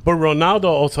 Ah. but Ronaldo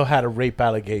also had a rape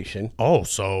allegation, Oh,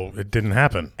 so it didn't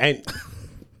happen. and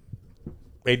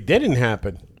it didn't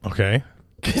happen Okay.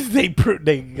 because they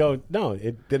go, no,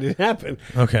 it didn't happen.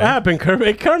 Okay. What happened,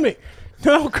 Kermit?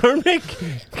 No, Kermit,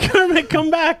 come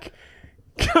back.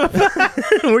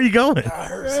 Where are you going?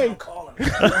 Hey.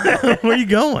 Where are you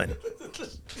going?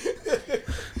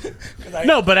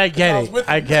 No, but I get it.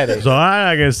 I get it. So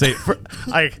I gotta say,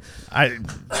 I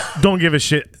don't give a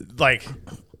shit. Like,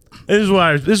 this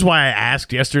is why I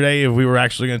asked yesterday if we were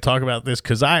actually going to talk about this,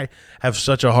 because I have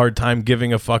such a hard time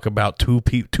giving a fuck about two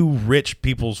rich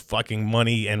people's fucking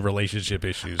money and relationship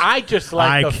issues. I just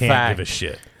like the can't fact. give a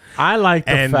shit. I like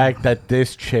the fact that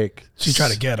this chick. She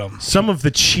tried to get him. Some of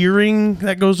the cheering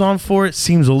that goes on for it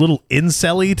seems a little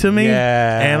incel-y to me.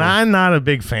 Yeah. And I'm not a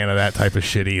big fan of that type of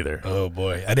shit either. Oh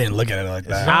boy, I didn't look at it like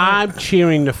that. I'm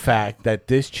cheering the fact that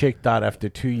this chick thought after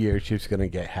 2 years she was going to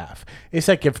get half. It's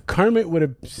like if Kermit would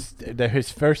have, his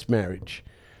first marriage,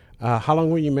 how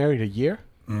long were you married? A year?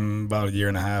 About a year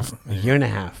and a half. A year and a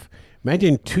half.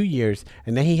 Imagine 2 years,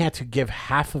 and then he had to give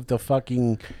half of the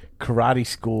fucking karate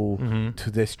school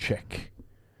to this chick.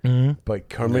 But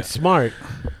Kermit's smart.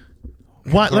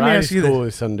 What? Let me ask you school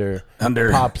this. is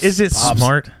under Pops. Is it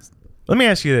smart? Let me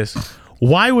ask you this.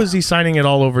 Why was he signing it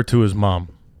all over to his mom?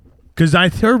 Because I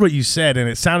heard what you said, and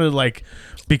it sounded like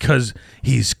because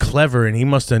he's clever and he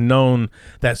must have known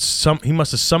that he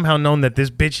must have somehow known that this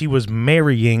bitch he was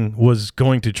marrying was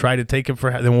going to try to take him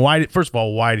for. Then why? First of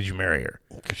all, why did you marry her?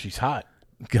 Because she's hot.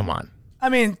 Come on. I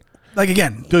mean, like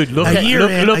again, Dude, look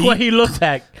a what he looks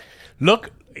at.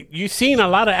 Look, you've seen a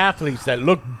lot of athletes that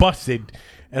look busted,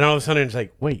 and all of a sudden it's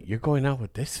like, wait, you're going out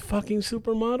with this fucking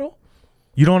supermodel?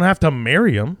 You don't have to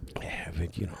marry him. Yeah,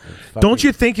 but you know, Don't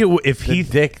you think if the he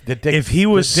dick, if he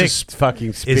was the dick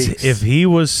fucking speaks. if he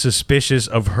was suspicious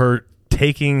of her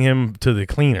taking him to the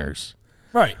cleaners,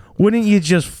 right? wouldn't you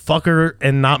just fuck her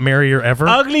and not marry her ever?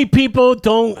 Ugly people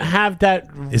don't have that.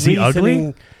 Is he ugly?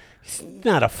 reasoning. He's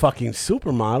not a fucking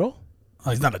supermodel. Oh,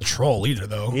 he's not a troll either,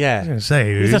 though. Yeah, I was gonna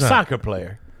say, he's a not- soccer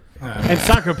player, and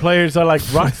soccer players are like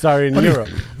rock star in Europe.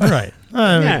 All right.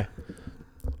 Yeah.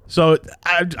 So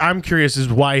I'm curious is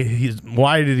why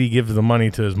did he give the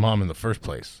money to his mom in the first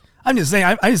place? I'm just saying.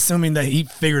 I'm assuming that he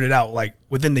figured it out like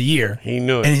within the year. He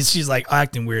knew it. and she's like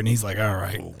acting weird, and he's like, "All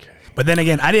right." Okay. But then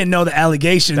again, I didn't know the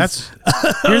allegations. That's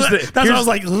what I was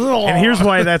like. Ugh. And here's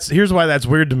why that's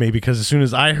weird to me, because as soon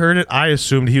as I heard it, I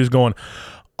assumed he was going,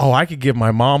 "Oh, I could give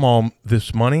my mom all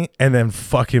this money and then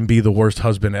fucking be the worst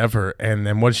husband ever, and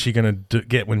then what's she gonna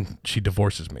get when she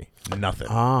divorces me? Nothing."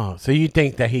 Oh, so you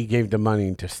think that he gave the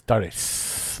money to start it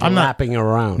I'm not- slapping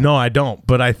around? No, I don't.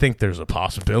 But I think there's a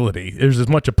possibility. There's as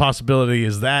much a possibility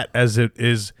as that as it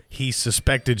is he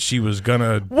suspected she was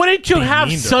gonna. Wouldn't you be have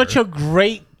mean to such her. a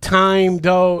great time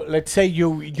though? Let's say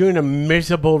you're in a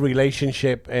miserable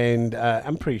relationship, and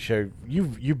I'm pretty sure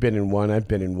you've been in one. I've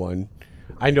been in one.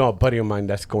 I know a buddy of mine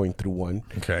that's going through one.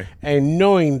 Okay. And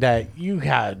knowing that you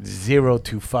had zero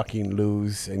to fucking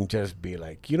lose, and just be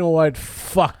like, you know what,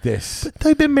 fuck this.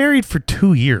 They've been married for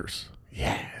 2 years.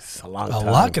 Yes, a long A time.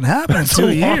 lot can happen in That's 2 a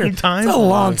long years. time. It's a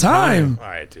long time, All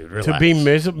right, dude. Relax. To be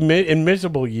in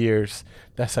miserable years,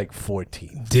 that's like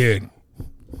 14. dude.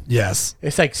 Yes,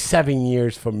 It's like 7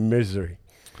 years for misery.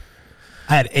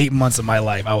 I had 8 months of my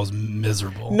life. I was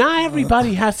miserable. Not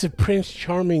everybody has a Prince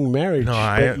Charming marriage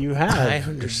that you have. I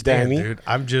understand, Danny. dude.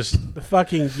 I'm just. The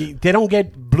fucking they don't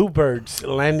get bluebirds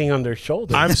landing on their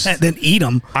shoulders. I'm. And then eat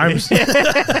them. I'm.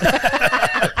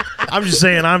 I'm just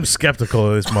saying I'm skeptical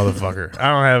of this motherfucker.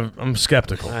 I'm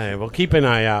skeptical. All right, well, keep an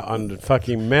eye out on the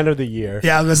fucking Men of the Year.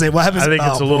 Yeah, I was gonna say what happens. I think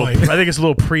it's a little. boy. I think it's a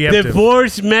little preemptive.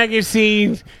 Divorce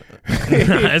magazine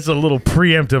It's a little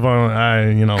preemptive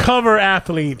on cover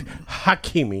athlete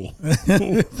Hakimi.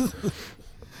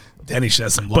 Danny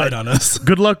shed some light on us.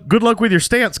 Good luck with your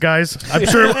stance, guys. I'm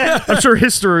sure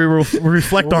history will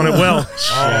reflect on it well.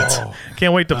 Shit.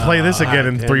 Can't wait to play this again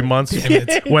in 3 months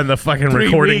when the fucking 3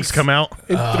 recordings weeks. come out.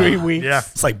 In 3 weeks. Yeah.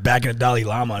 It's like back in the Dalai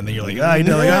Lama, and then you're like,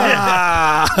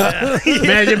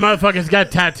 Imagine motherfuckers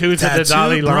got tattoos of the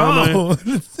Dalai Lama.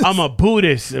 bro. I'm a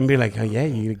Buddhist and be like, oh yeah,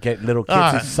 you get little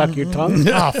kids to suck your tongue.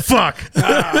 Oh fuck!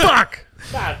 Fuck!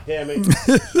 God damn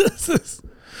it!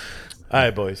 All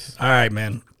right, boys. All right,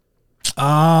 man.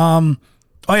 Oh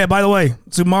yeah. By the way,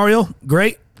 Super Mario,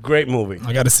 great. Great movie.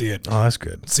 I got to see it. Oh, that's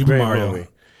good. Super Great Mario. movie.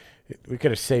 We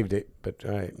could have saved it, but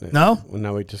all right. No? Well,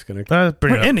 now we're just gonna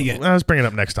We're ending it. Let's bring it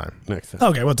up next time next time.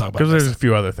 Okay, we'll talk about because it. there's a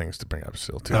few other things to bring up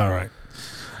still too. All right.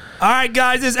 All right,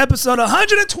 guys. This is episode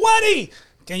 120.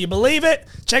 Can you believe it?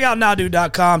 Check out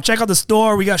nowdude.com. Check out the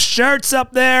store. We got shirts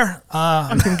up there.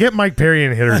 I can get Mike Perry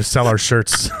and Hitter to sell our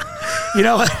shirts. You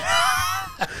know what?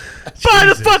 Buy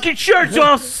the fucking shirts or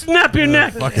I'll snap your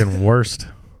neck. Fucking worst.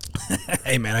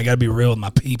 Hey, man, I got to be real with my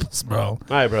peoples, bro. All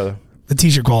right, brother. The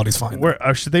t-shirt quality's fine. Where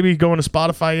should they be going to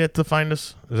Spotify yet to find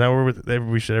us? Is that where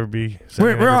we should ever be? We're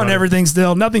on everybody? everything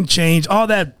still. Nothing changed. All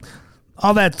that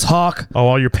talk, Oh,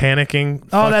 all your panicking.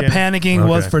 all that panicking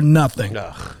was for nothing.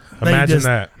 Imagine just-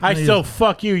 that. I still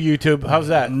fuck you, YouTube. How's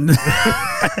that?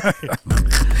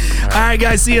 All right,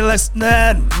 guys. See you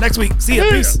next week. See you.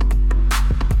 Peace.